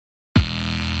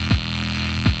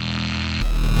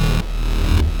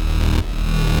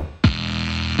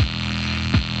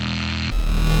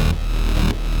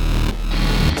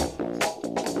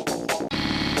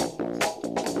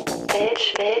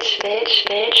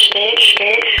My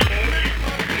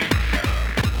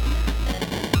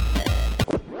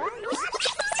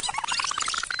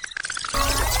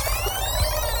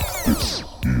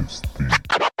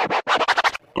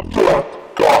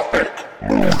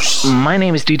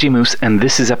name is DJ Moose, and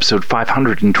this is episode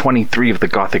 523 of the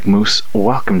Gothic Moose.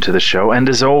 Welcome to the show, and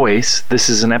as always, this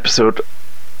is an episode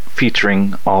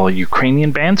featuring all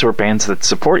Ukrainian bands or bands that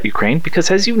support Ukraine,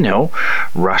 because as you know,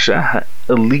 Russia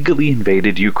illegally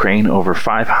invaded Ukraine over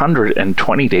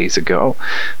 520 days ago.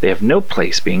 They have no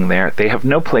place being there. They have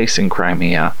no place in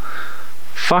Crimea.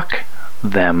 Fuck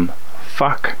them.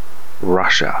 Fuck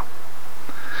Russia.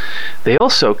 They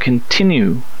also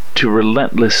continue to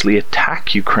relentlessly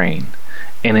attack Ukraine,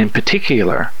 and in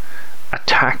particular,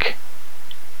 attack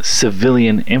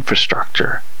civilian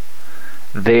infrastructure.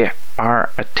 They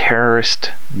are a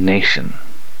terrorist nation.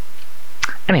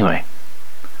 Anyway,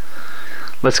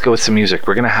 let's go with some music.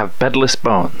 We're going to have Bedless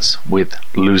Bones with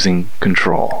Losing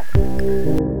Control.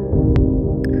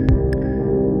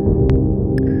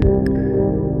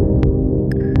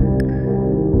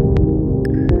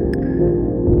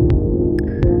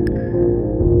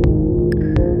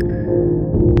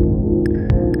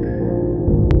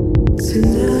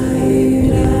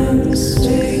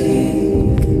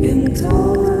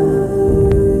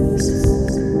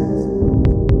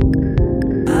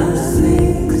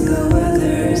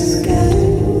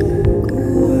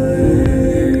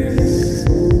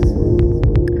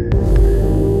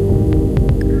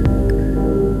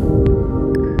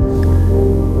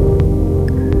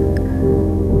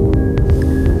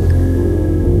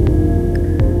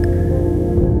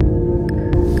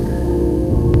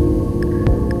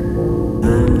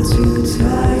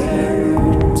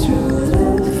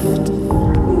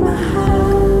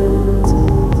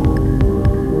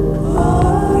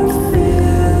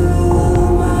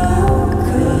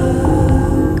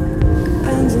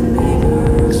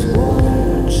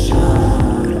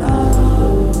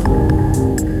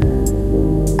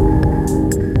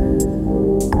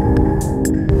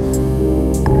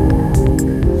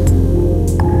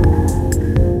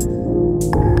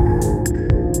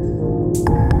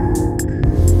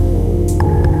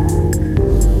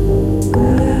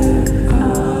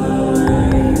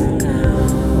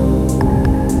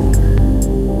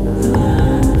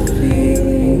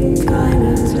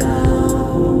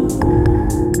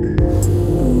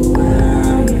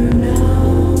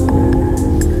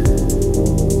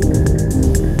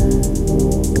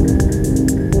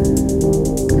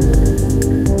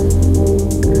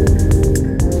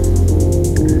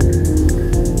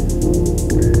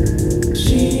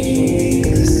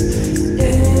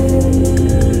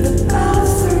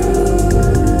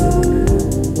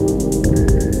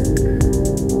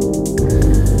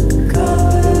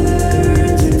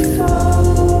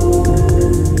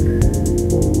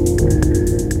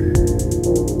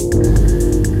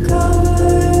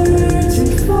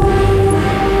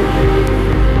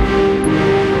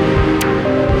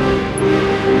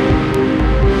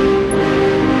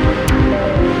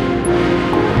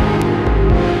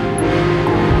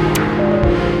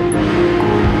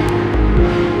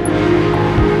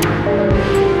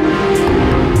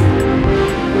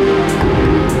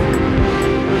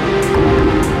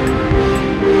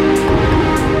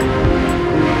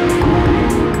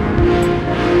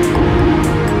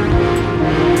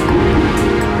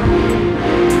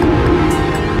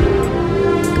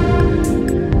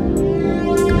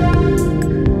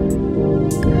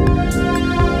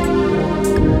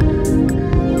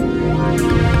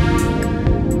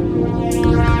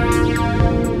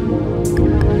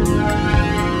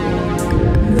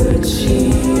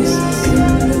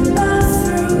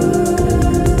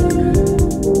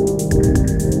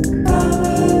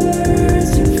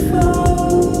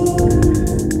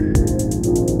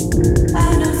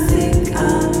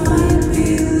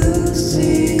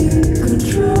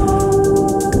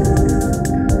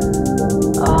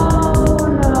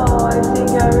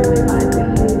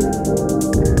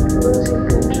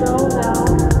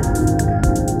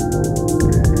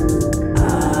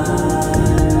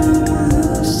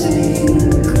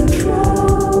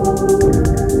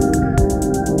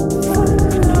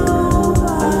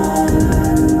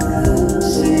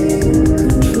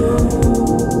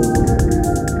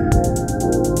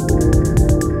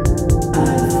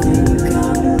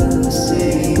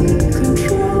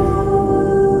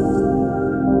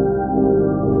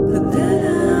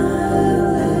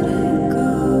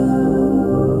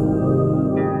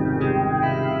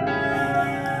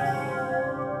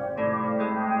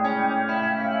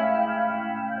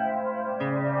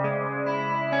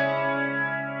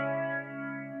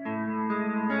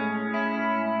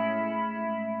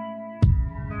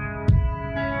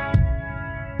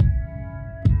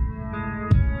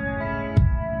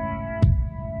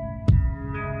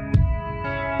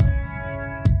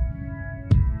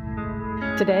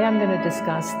 Today I'm going to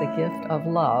discuss the gift of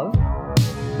love.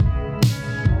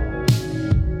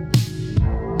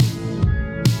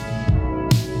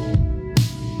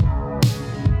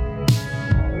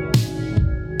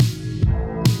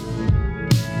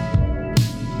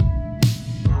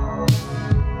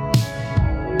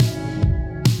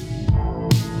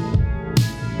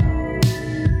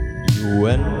 You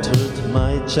entered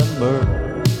my chamber,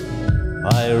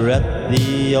 I read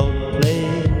the old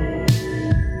play.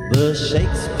 The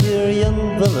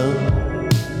Shakespearean villain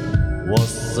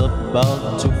was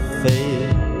about to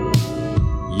fail.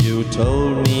 You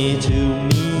told me to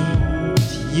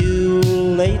meet you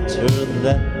later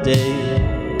that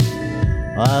day.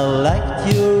 I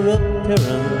liked your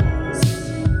appearance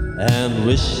and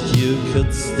wished you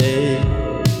could stay.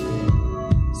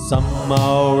 Some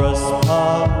hours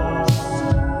passed,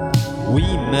 we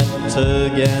met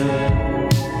again.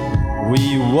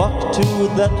 We walked to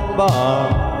that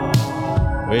bar.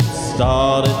 It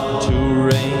started to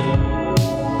rain.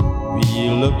 We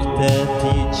looked at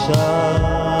each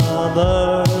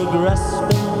other,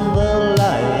 grasping the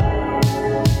light.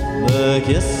 The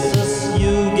kisses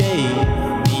you gave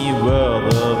me were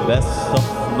the best of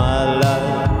my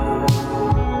life.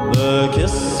 The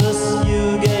kisses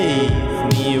you gave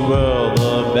me were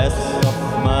the best of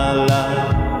my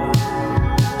life.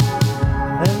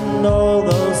 And all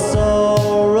those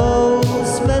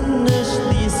sorrows vanished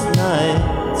these nights.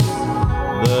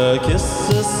 The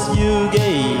kisses you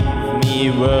gave me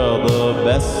were the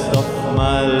best of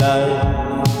my life.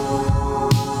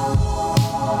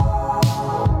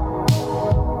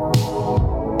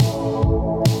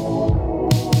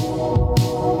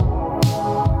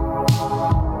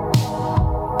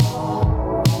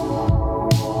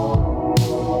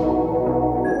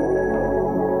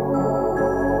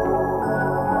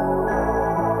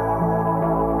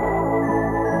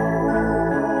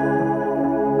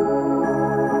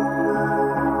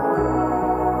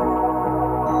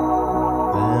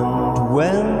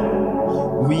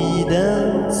 When we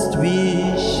danced, we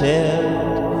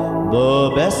shared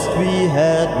the best we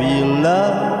had. We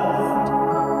loved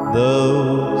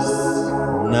those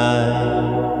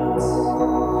nights.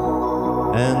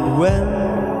 And when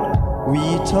we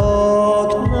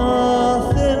talked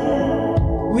nothing,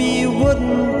 we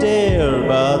wouldn't dare.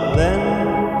 But then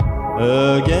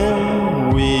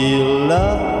again we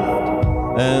loved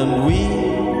and we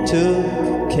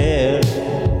took care.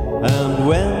 And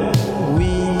when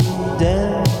we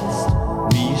danced,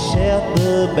 we shared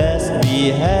the best we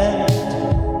had.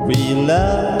 We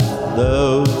loved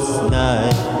those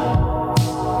nights.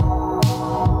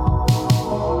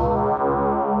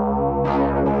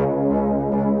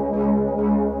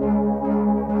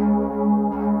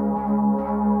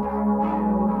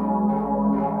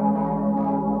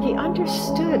 He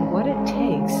understood what it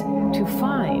takes to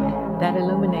find that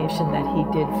illumination that he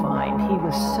did find. He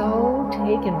was so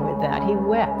taken with that. He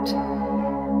wept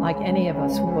like any of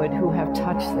us would who have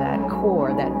touched that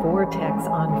core, that vortex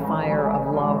on fire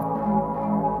of love.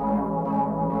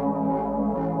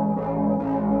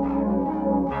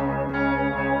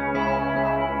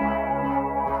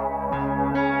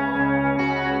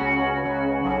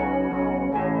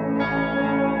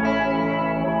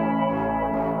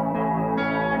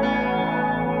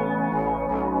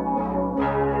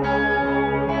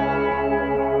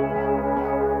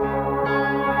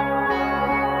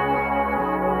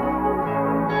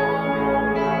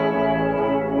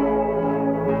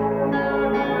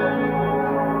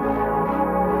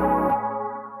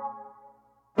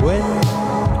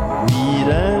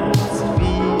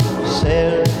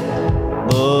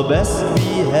 The best we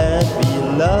had, we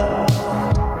loved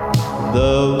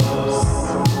those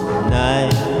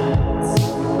nights.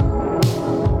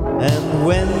 And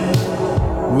when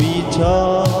we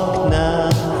talked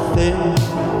nothing,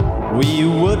 we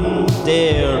wouldn't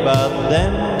dare. But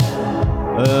then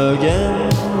again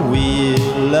we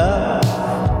loved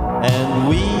and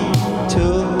we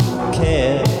took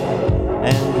care.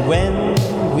 And when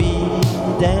we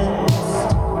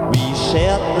danced, we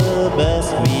shared the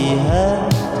best we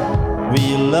had.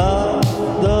 We loved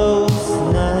those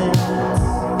nights.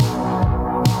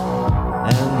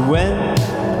 And when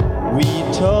we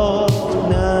talked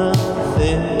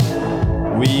nothing,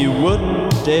 we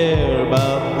wouldn't dare.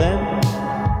 But then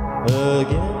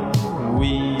again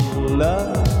we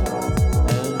loved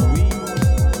and we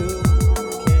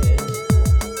took care.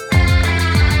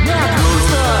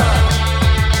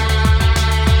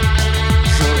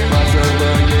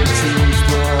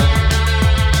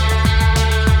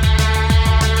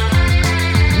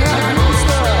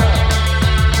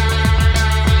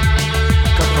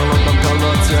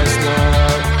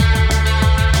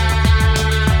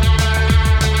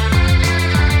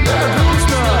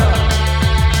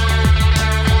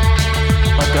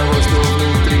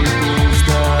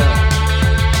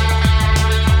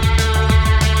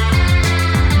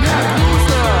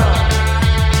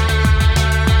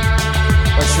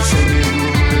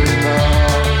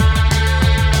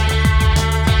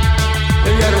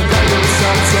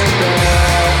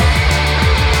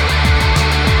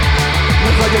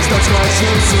 Выходишь, что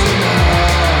схватил с ума.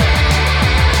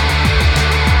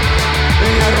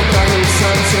 Я ругаюсь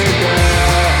сам себя.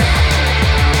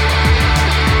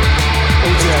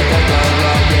 Уйди от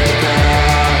этого века.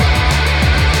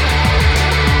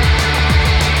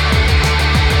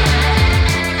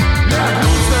 Мне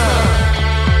грустно.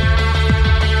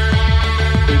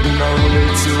 Иду на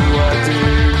улицу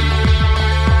один.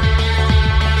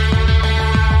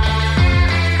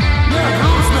 Мне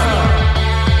грустно.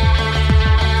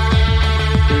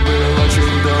 И был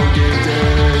очень долгий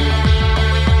день.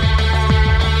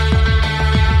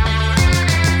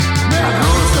 Мне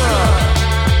грустно.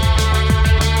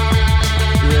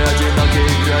 Я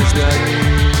одинокий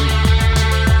гражданин.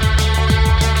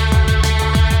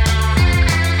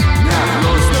 Мне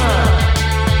грустно.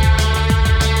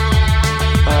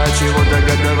 А чего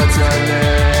догадываться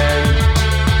лень?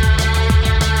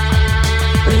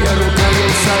 Я ругаю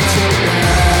сам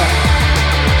себя.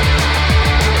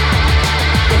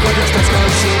 Выходит, что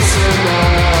схватил с ума.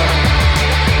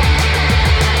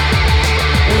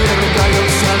 Я ругаю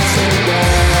сам себя.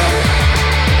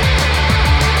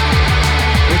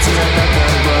 Ведь я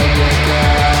такого века.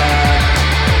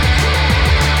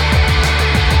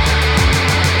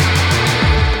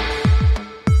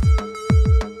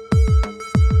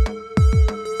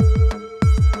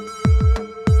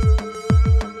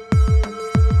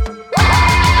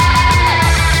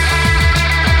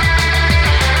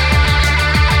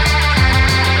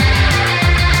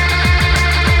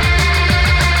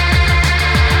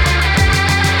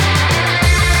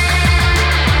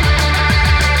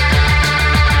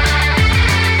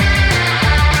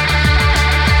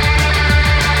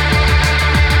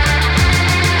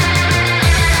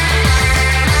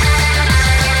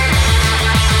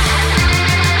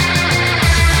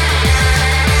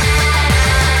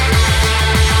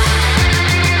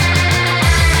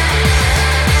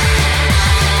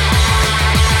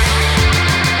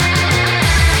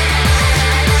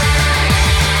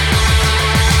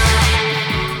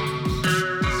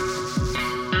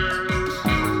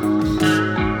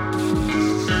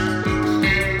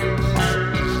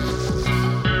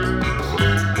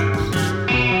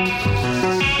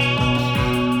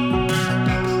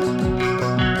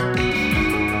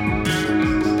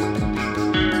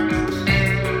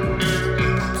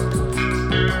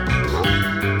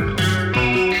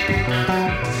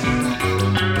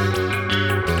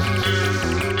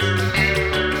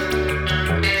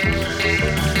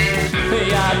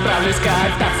 Отправлюсь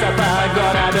кататься по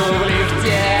городу в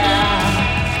лифте.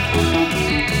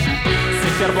 В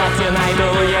циферблате найду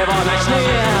его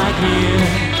ночные огни.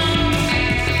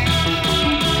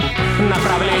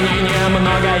 Направлений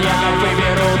немного, я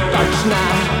выберу точно.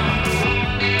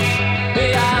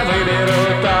 Я выберу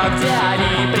то, где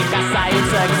они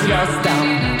прикасаются к звездам.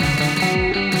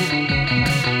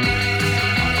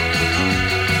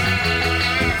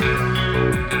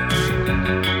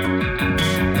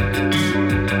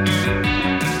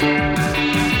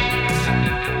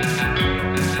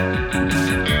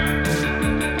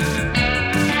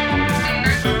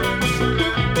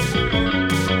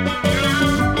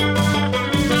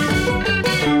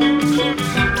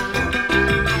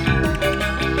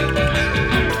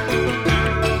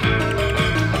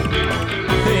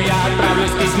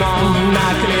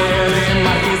 Наклеили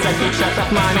марки, запечатав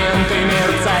моменты,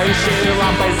 мерцающие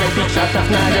лампой, запечатав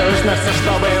надежно все,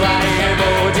 что было и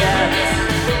будет.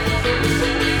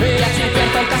 Я теперь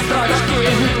только строчки.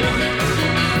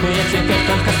 Я теперь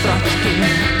только строчки.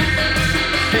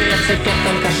 Я теперь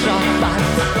только шепот.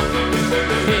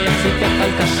 Я теперь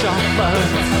только шепот.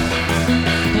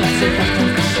 Я теперь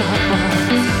только шепот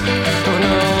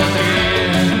внутри.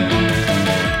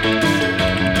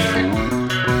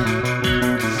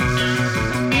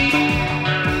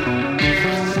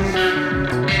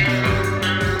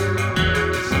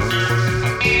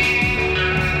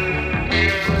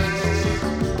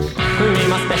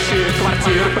 Мимо спящих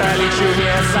квартир пролечу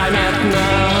незаметно.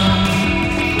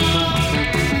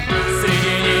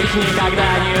 Среди них никогда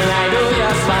не найду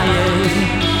я своей.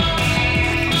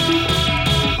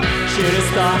 Через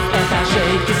 100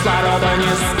 этажей кислорода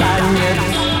не станет.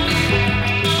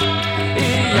 И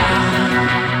я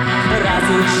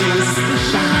разучусь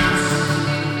дышать.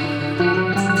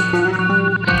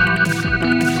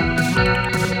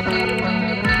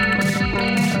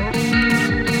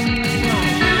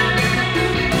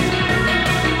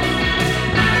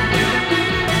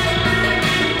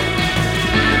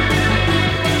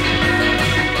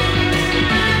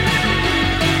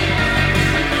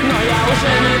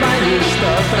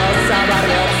 Что трос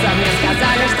оборвется, мне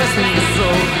сказали, что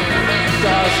снизу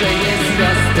тоже есть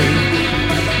звезды.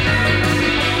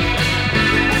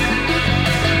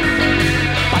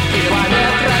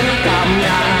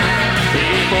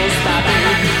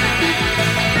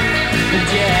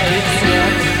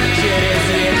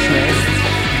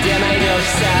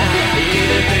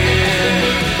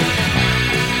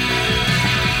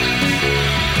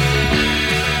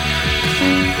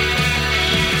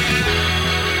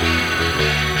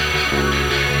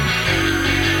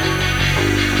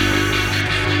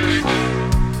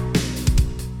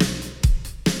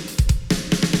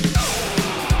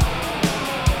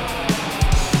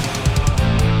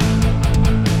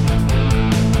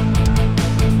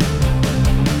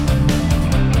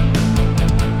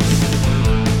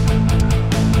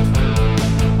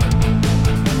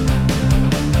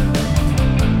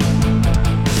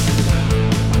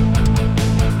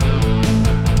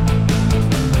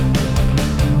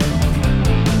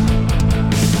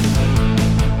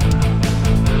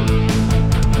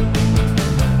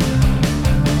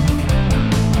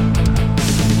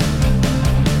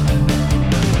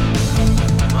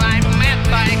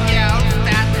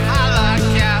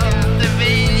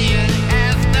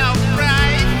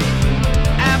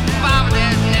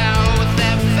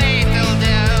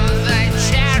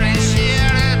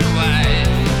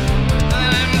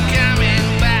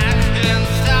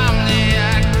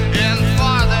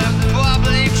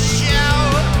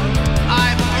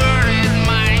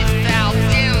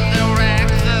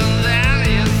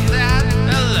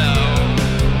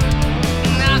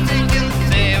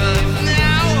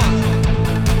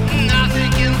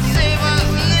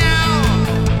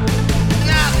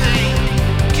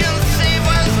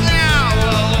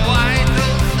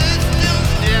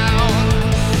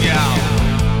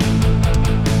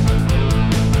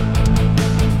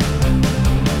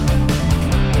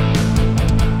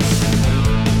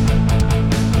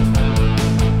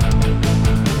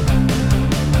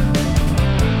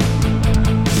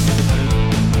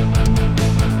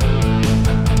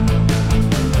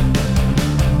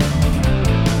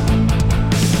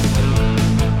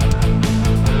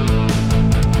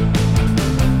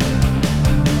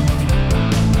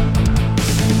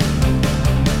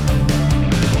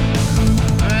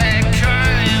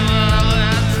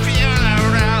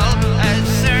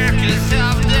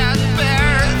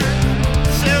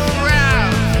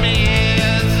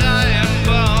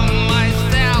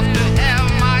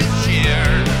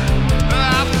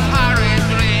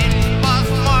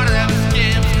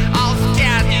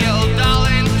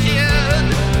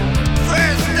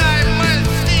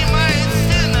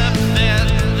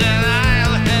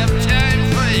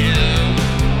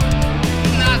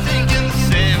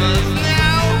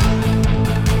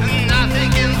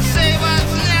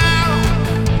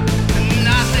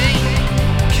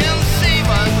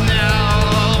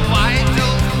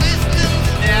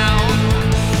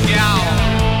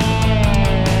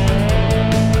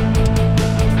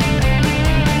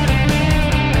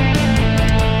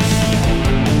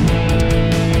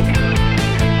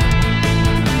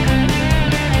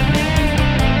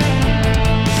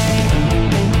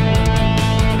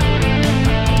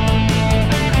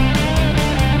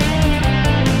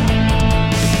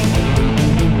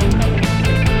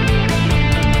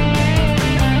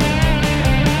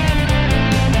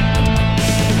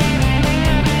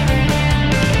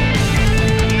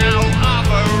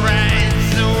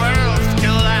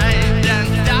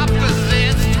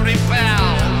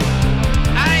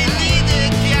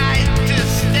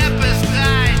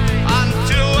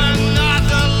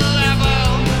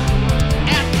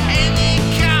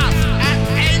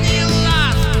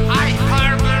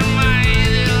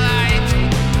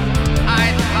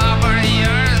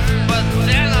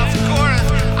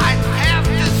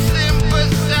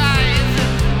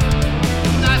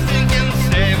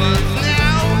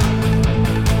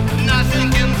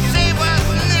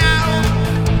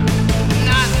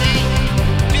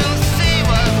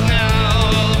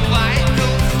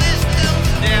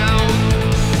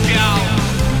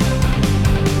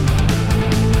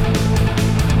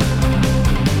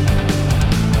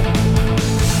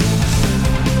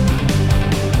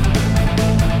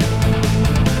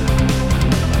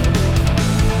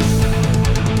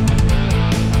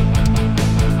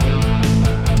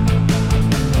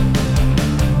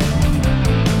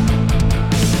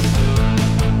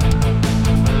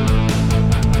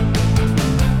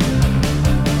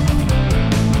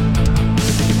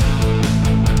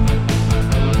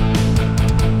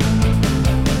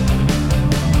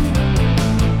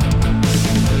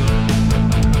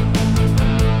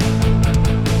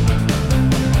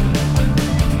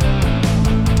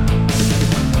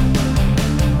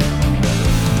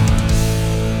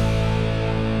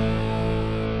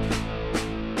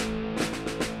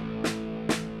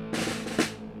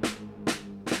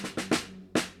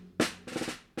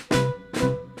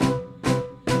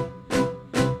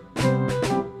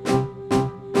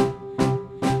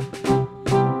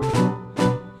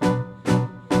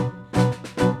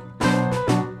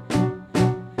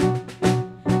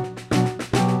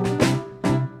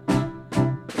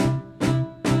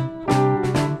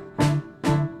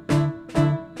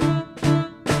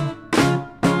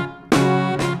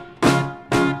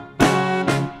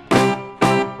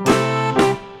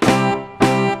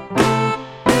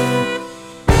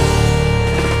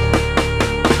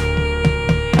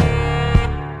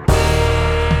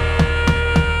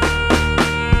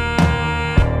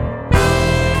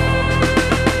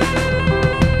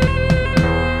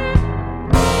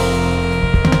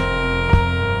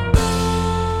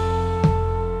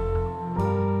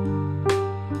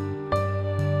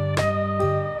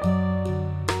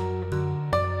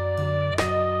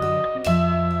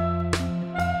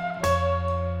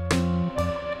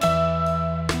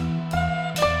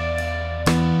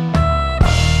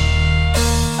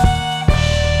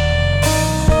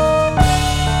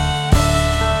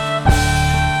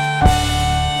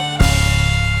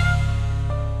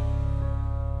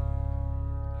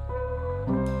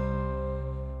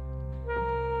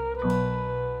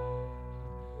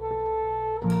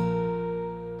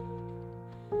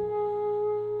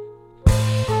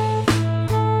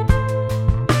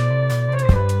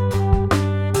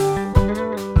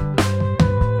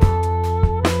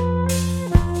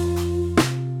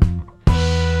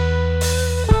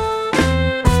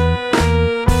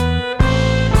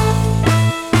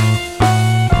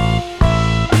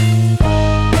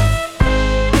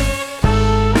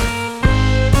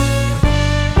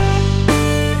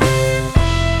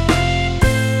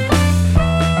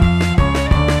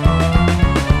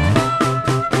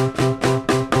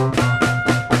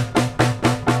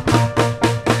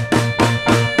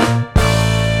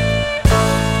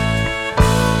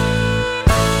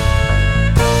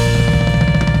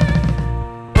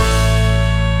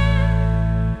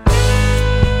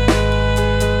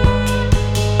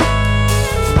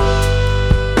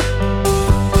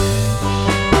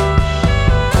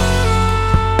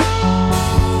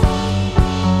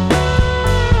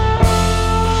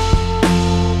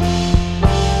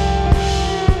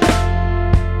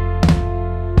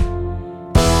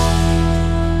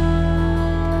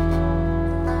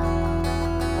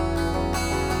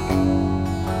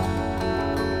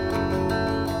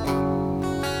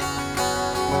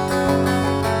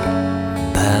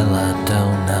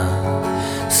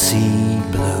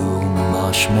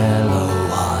 marshmallow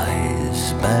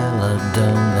eyes.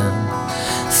 Belladonna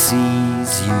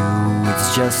sees you,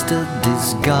 it's just a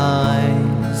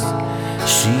disguise.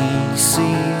 She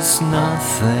sees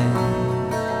nothing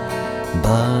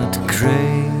but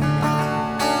gray.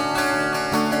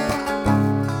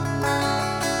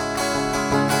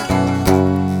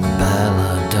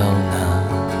 Belladonna,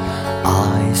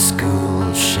 high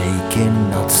school shaking,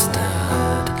 not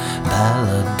stirred.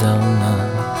 Belladonna,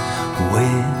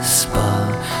 whisper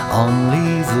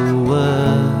only the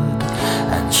word,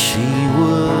 and she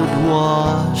would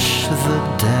wash the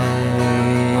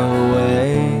day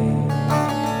away.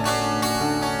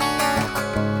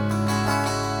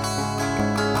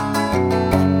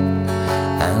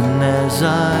 And as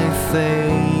I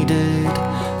faded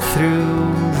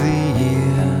through the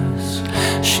years,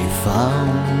 she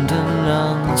found an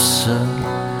answer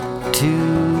to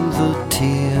the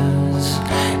tears.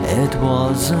 It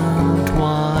wasn't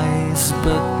wise,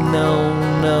 but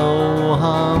no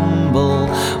humble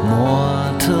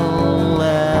mortal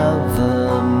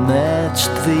ever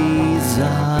matched these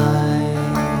eyes.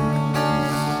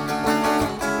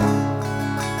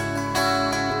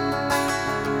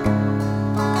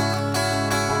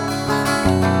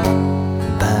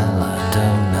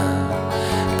 Belladonna,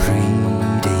 pretty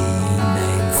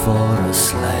name for a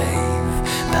slave.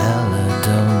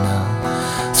 Belladonna,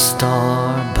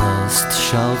 starburst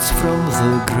shouts from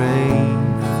the grave.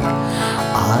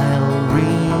 I'll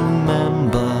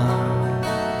remember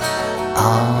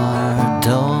our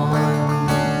dawn.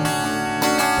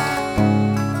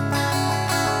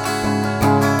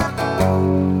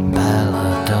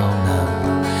 Belladonna,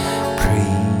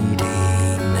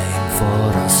 pretty name for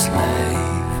a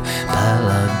slave.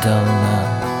 Belladonna,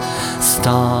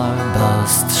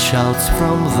 starburst shouts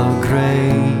from the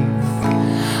grave.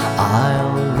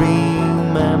 I'll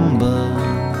remember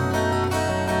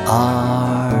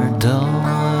our dawn.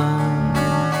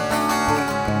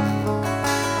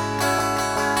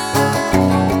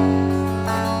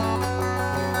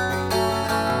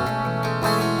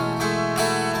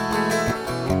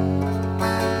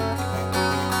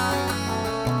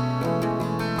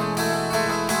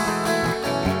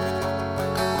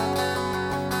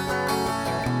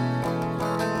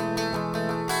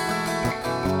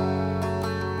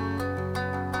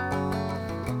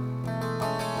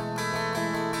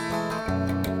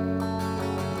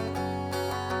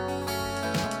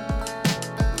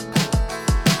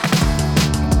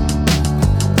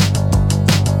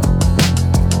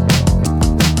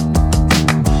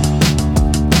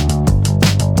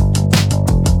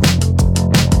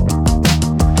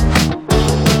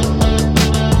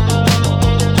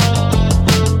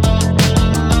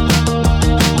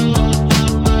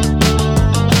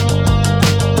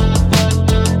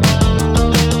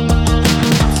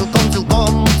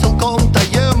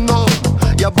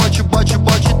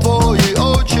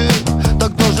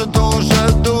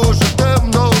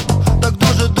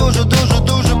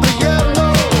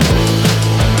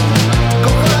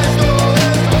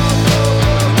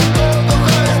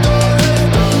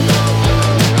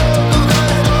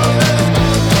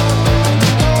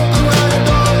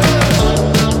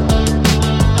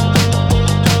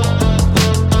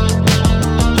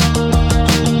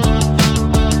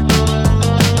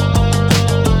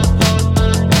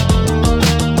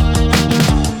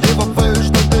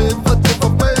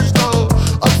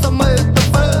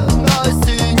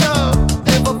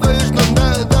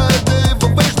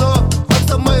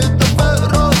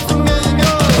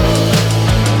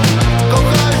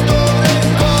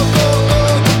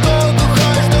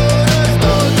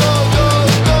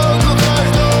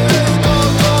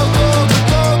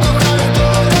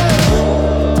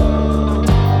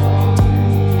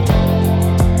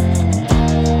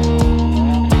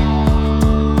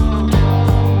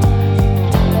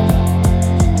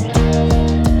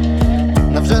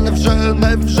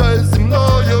 Невже зі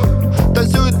мною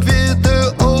танцюють квіти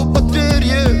у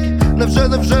подвір'ї?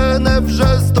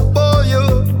 Невже з тобою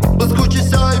блискуче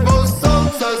сяйво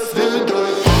сонця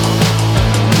світить?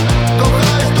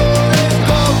 Кохай дурись,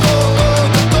 кохай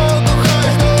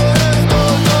дурись,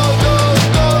 кохай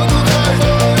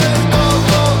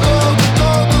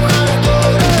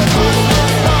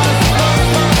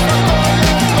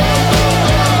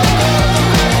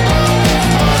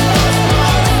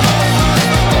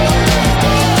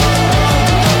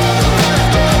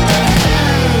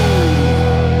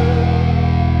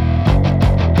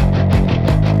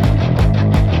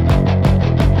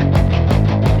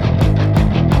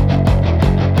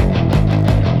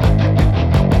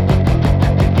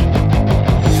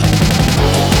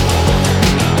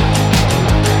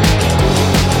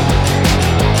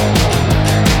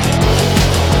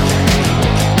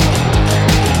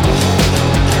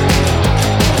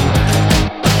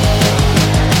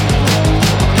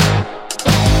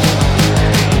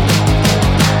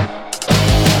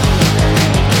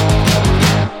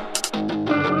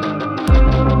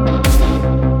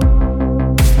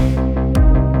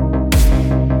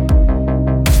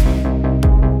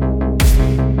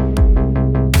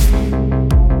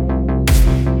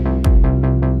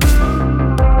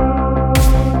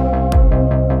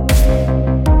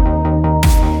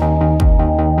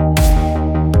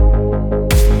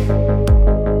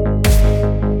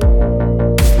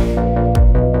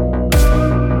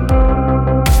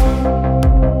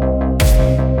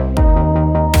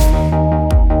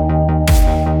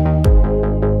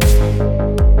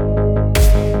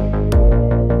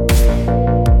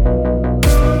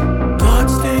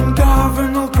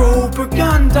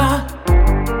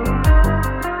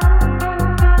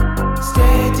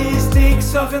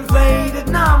of inflated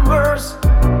numbers.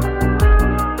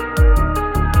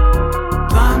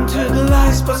 Planted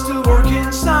lies but still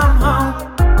working somehow.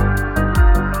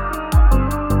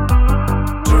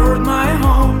 Turned my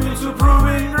home into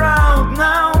proving ground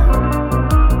now.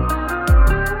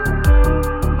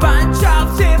 Bunch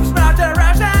of thieves,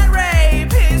 murderers and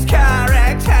rapists,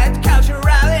 corrected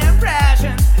cultural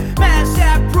impressions, mass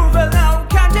approval, no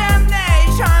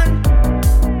condemnation.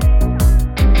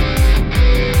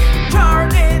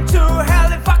 Turned into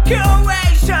hell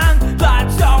evacuation,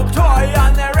 blood-soaked toy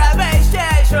on the railway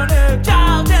station.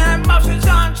 Dulled emotions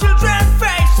on children's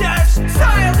faces,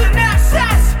 soiled in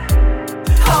excess.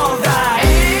 All the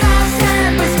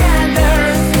innocent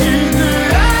bystanders in the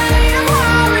eye of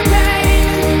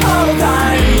hurricane. All the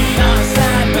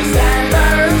innocent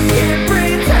bystanders keep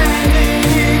pretending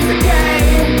it's a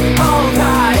game. All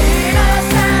the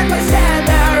innocent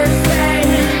bystanders say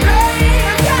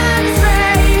rain can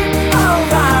stray. All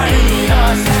the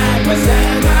innocent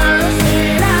bystanders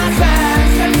in a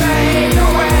sense can fade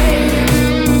away.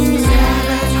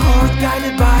 Savage horde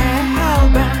guided by a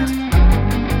hellbent,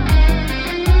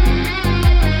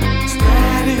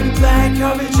 spreading black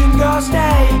coverage in ghost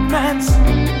statements.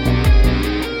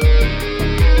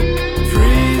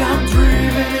 Freedom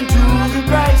driven into the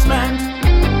basement.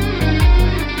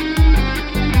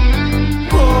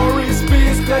 War is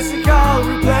peace, classical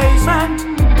replacement.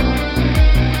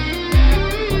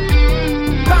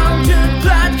 Bounded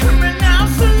blood, criminal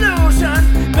solution.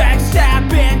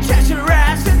 Backstabbing,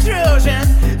 treacherous intrusion.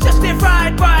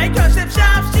 Justified by concept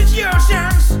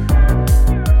substitutions.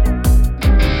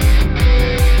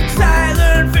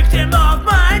 Silent victim of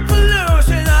mind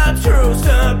pollution, a true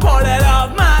supporter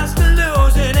of mass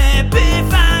delusion.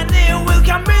 Epiphany will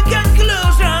come in conclusion.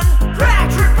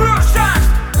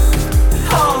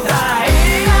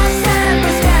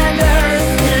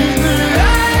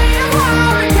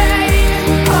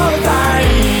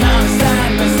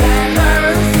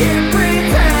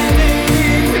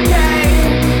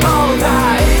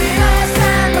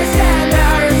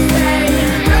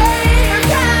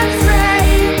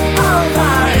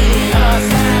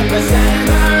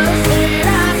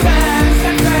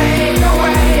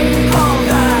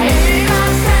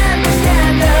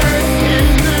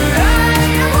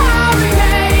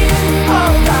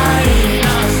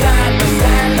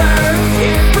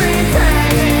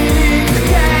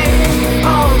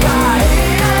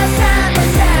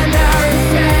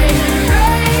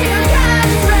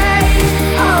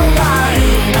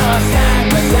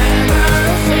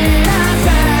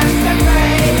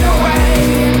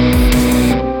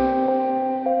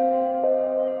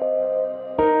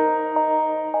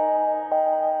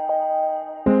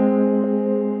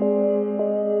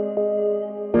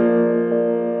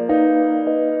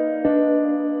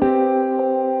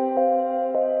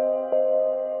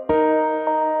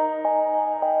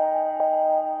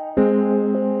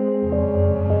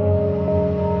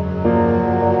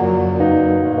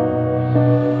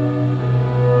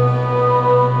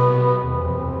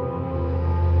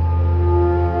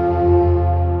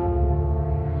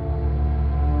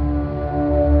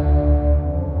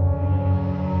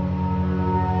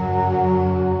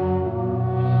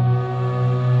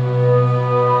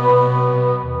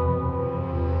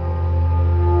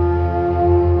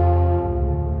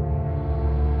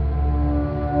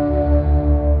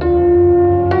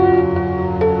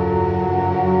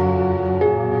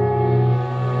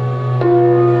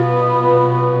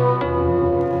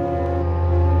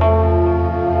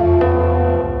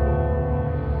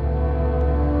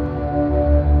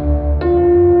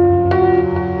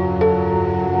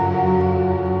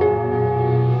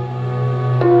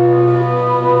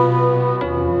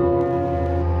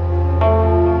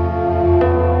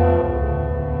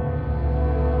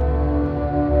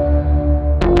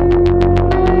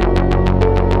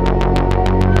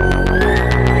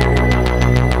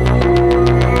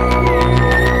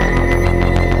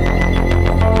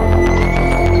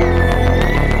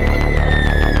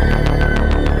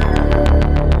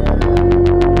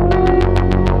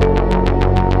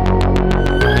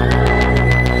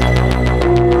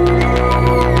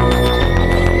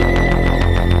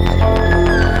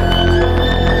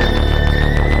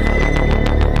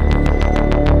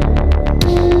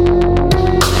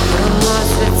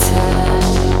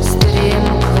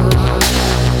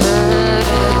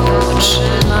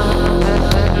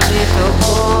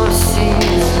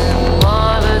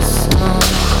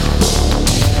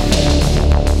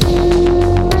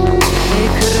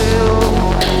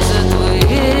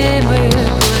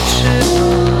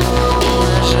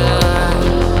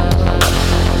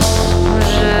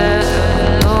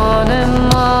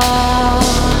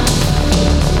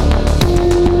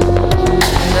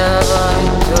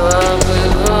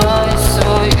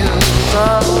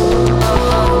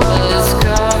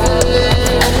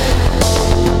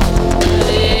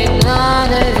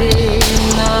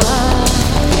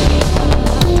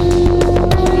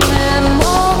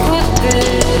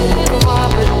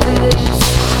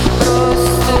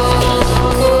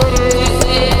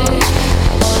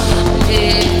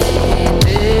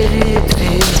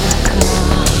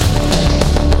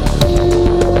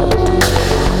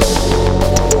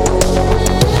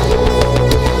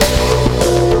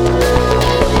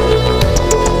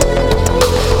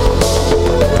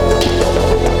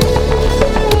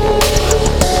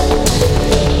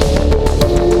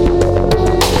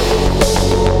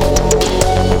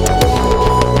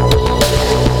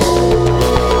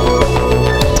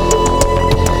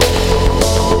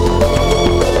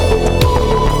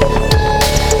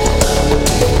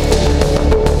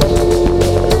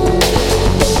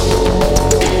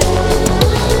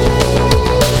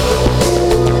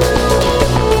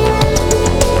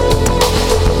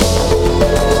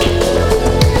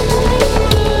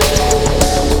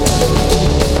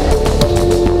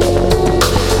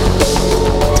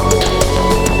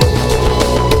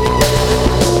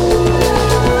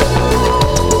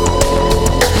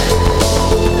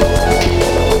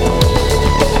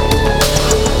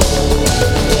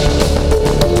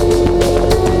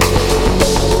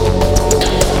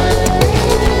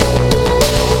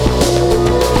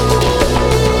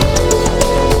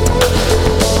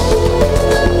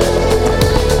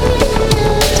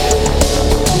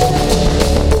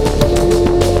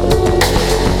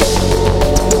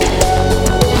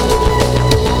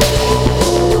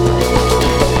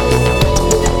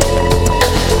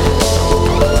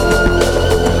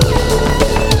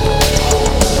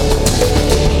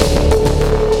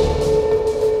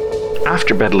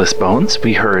 After Bedless Bones,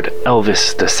 we heard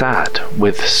Elvis Desad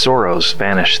with Sorrows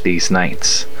Vanish These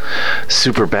Nights.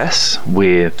 Super Bess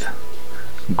with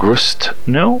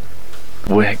Grustno.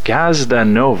 Gazda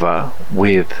Nova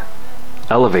with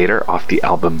Elevator off the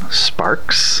album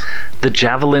Sparks. The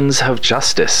Javelins of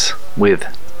Justice with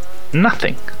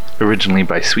Nothing, originally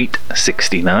by Sweet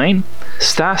 69.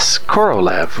 Stas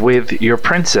Korolev with Your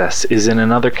Princess is in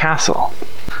Another Castle.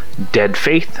 Dead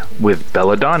Faith with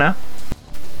Belladonna.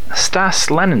 Stas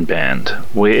Lenin Band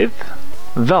with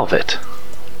Velvet,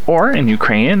 or in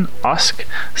Ukrainian, Osk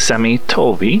Semi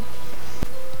Tolvi.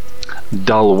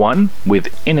 Dull One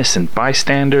with Innocent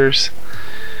Bystanders.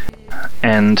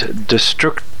 And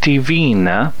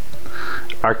Destructivina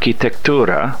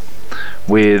Architectura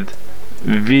with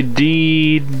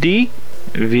Vididi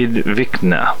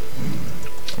Vidvikna.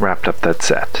 Wrapped up that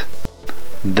set.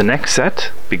 The next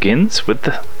set begins with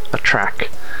a track,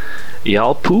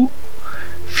 Yalpu,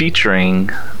 featuring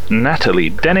Natalie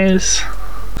Deniz,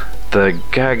 the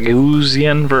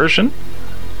Gagauzyan version,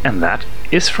 and that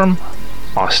is from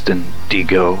Austin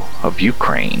Digo of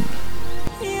Ukraine.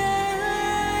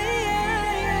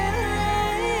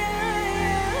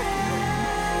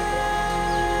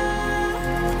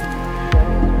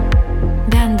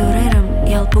 Ben durarım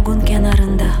Yalpugun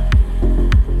kenarında.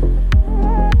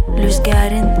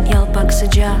 Rüzgarın yalpak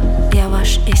sıcağı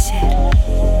yavaş eser.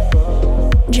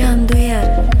 Can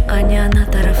duyar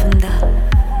Anyana tarafında.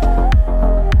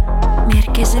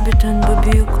 Merkezi bütün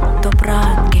bu büyük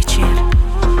toprağın geçer.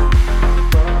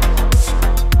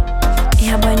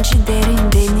 Yabancı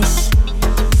derin deniz,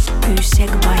 yüksek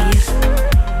bayır.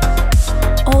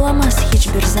 Olamaz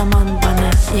hiçbir zaman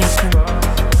bana yakın.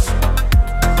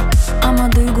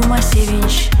 Ama duyguma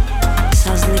sevinç,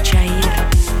 sazlı çayır.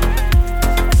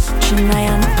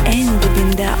 Çınlayan en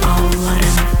dibinde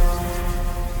ağlarım.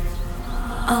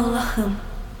 Allah'ım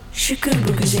şükür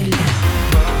bu güzelliğe.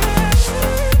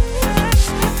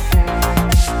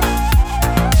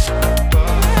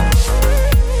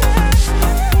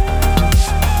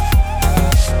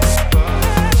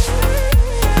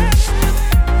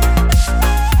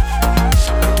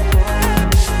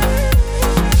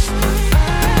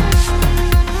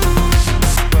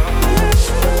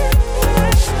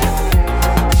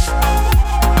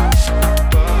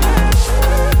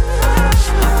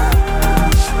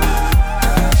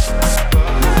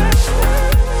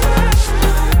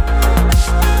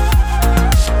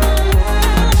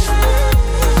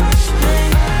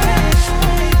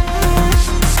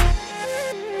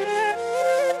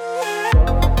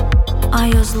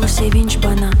 Ayozlu sevinç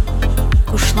bana,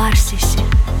 kuşlar sesi.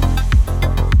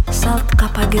 Salt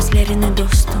kapa gözlerini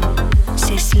dostum,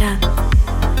 seslen.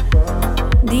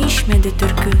 Değişmedi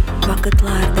türkü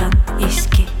vakitlerden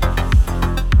eski.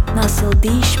 Nasıl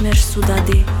değişmir su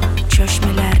tadı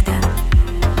çeşmelerden.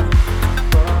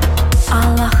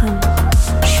 Allah'ım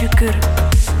şükür,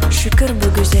 şükür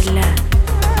bu güzeller.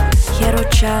 Her o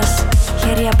çağız,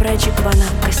 her yapracık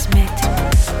bana kısmet.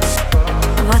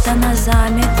 Vatana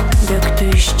zahmet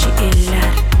döktü işçi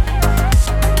eller.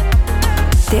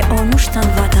 De olmuştan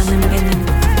vatanım benim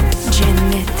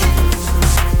cennet.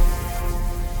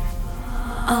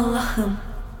 Allah'ım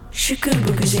şükür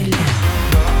bu güzelliğe.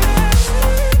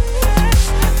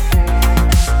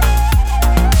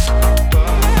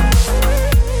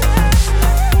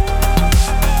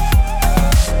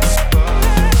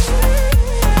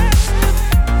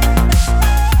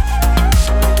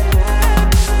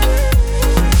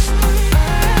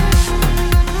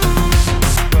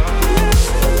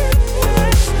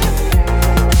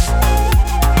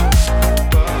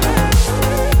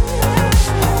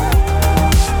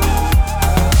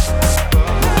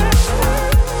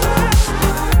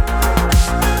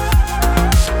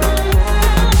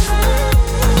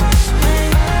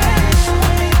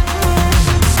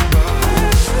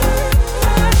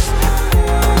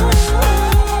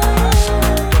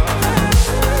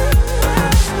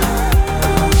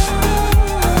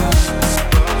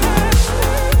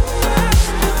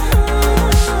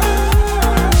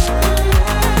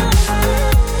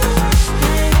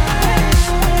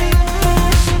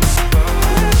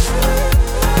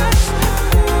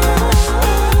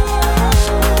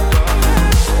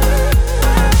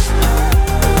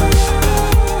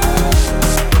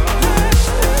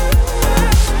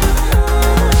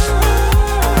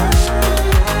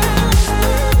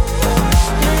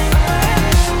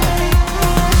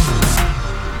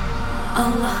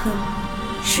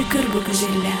 Şükür bu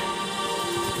güzelliğe.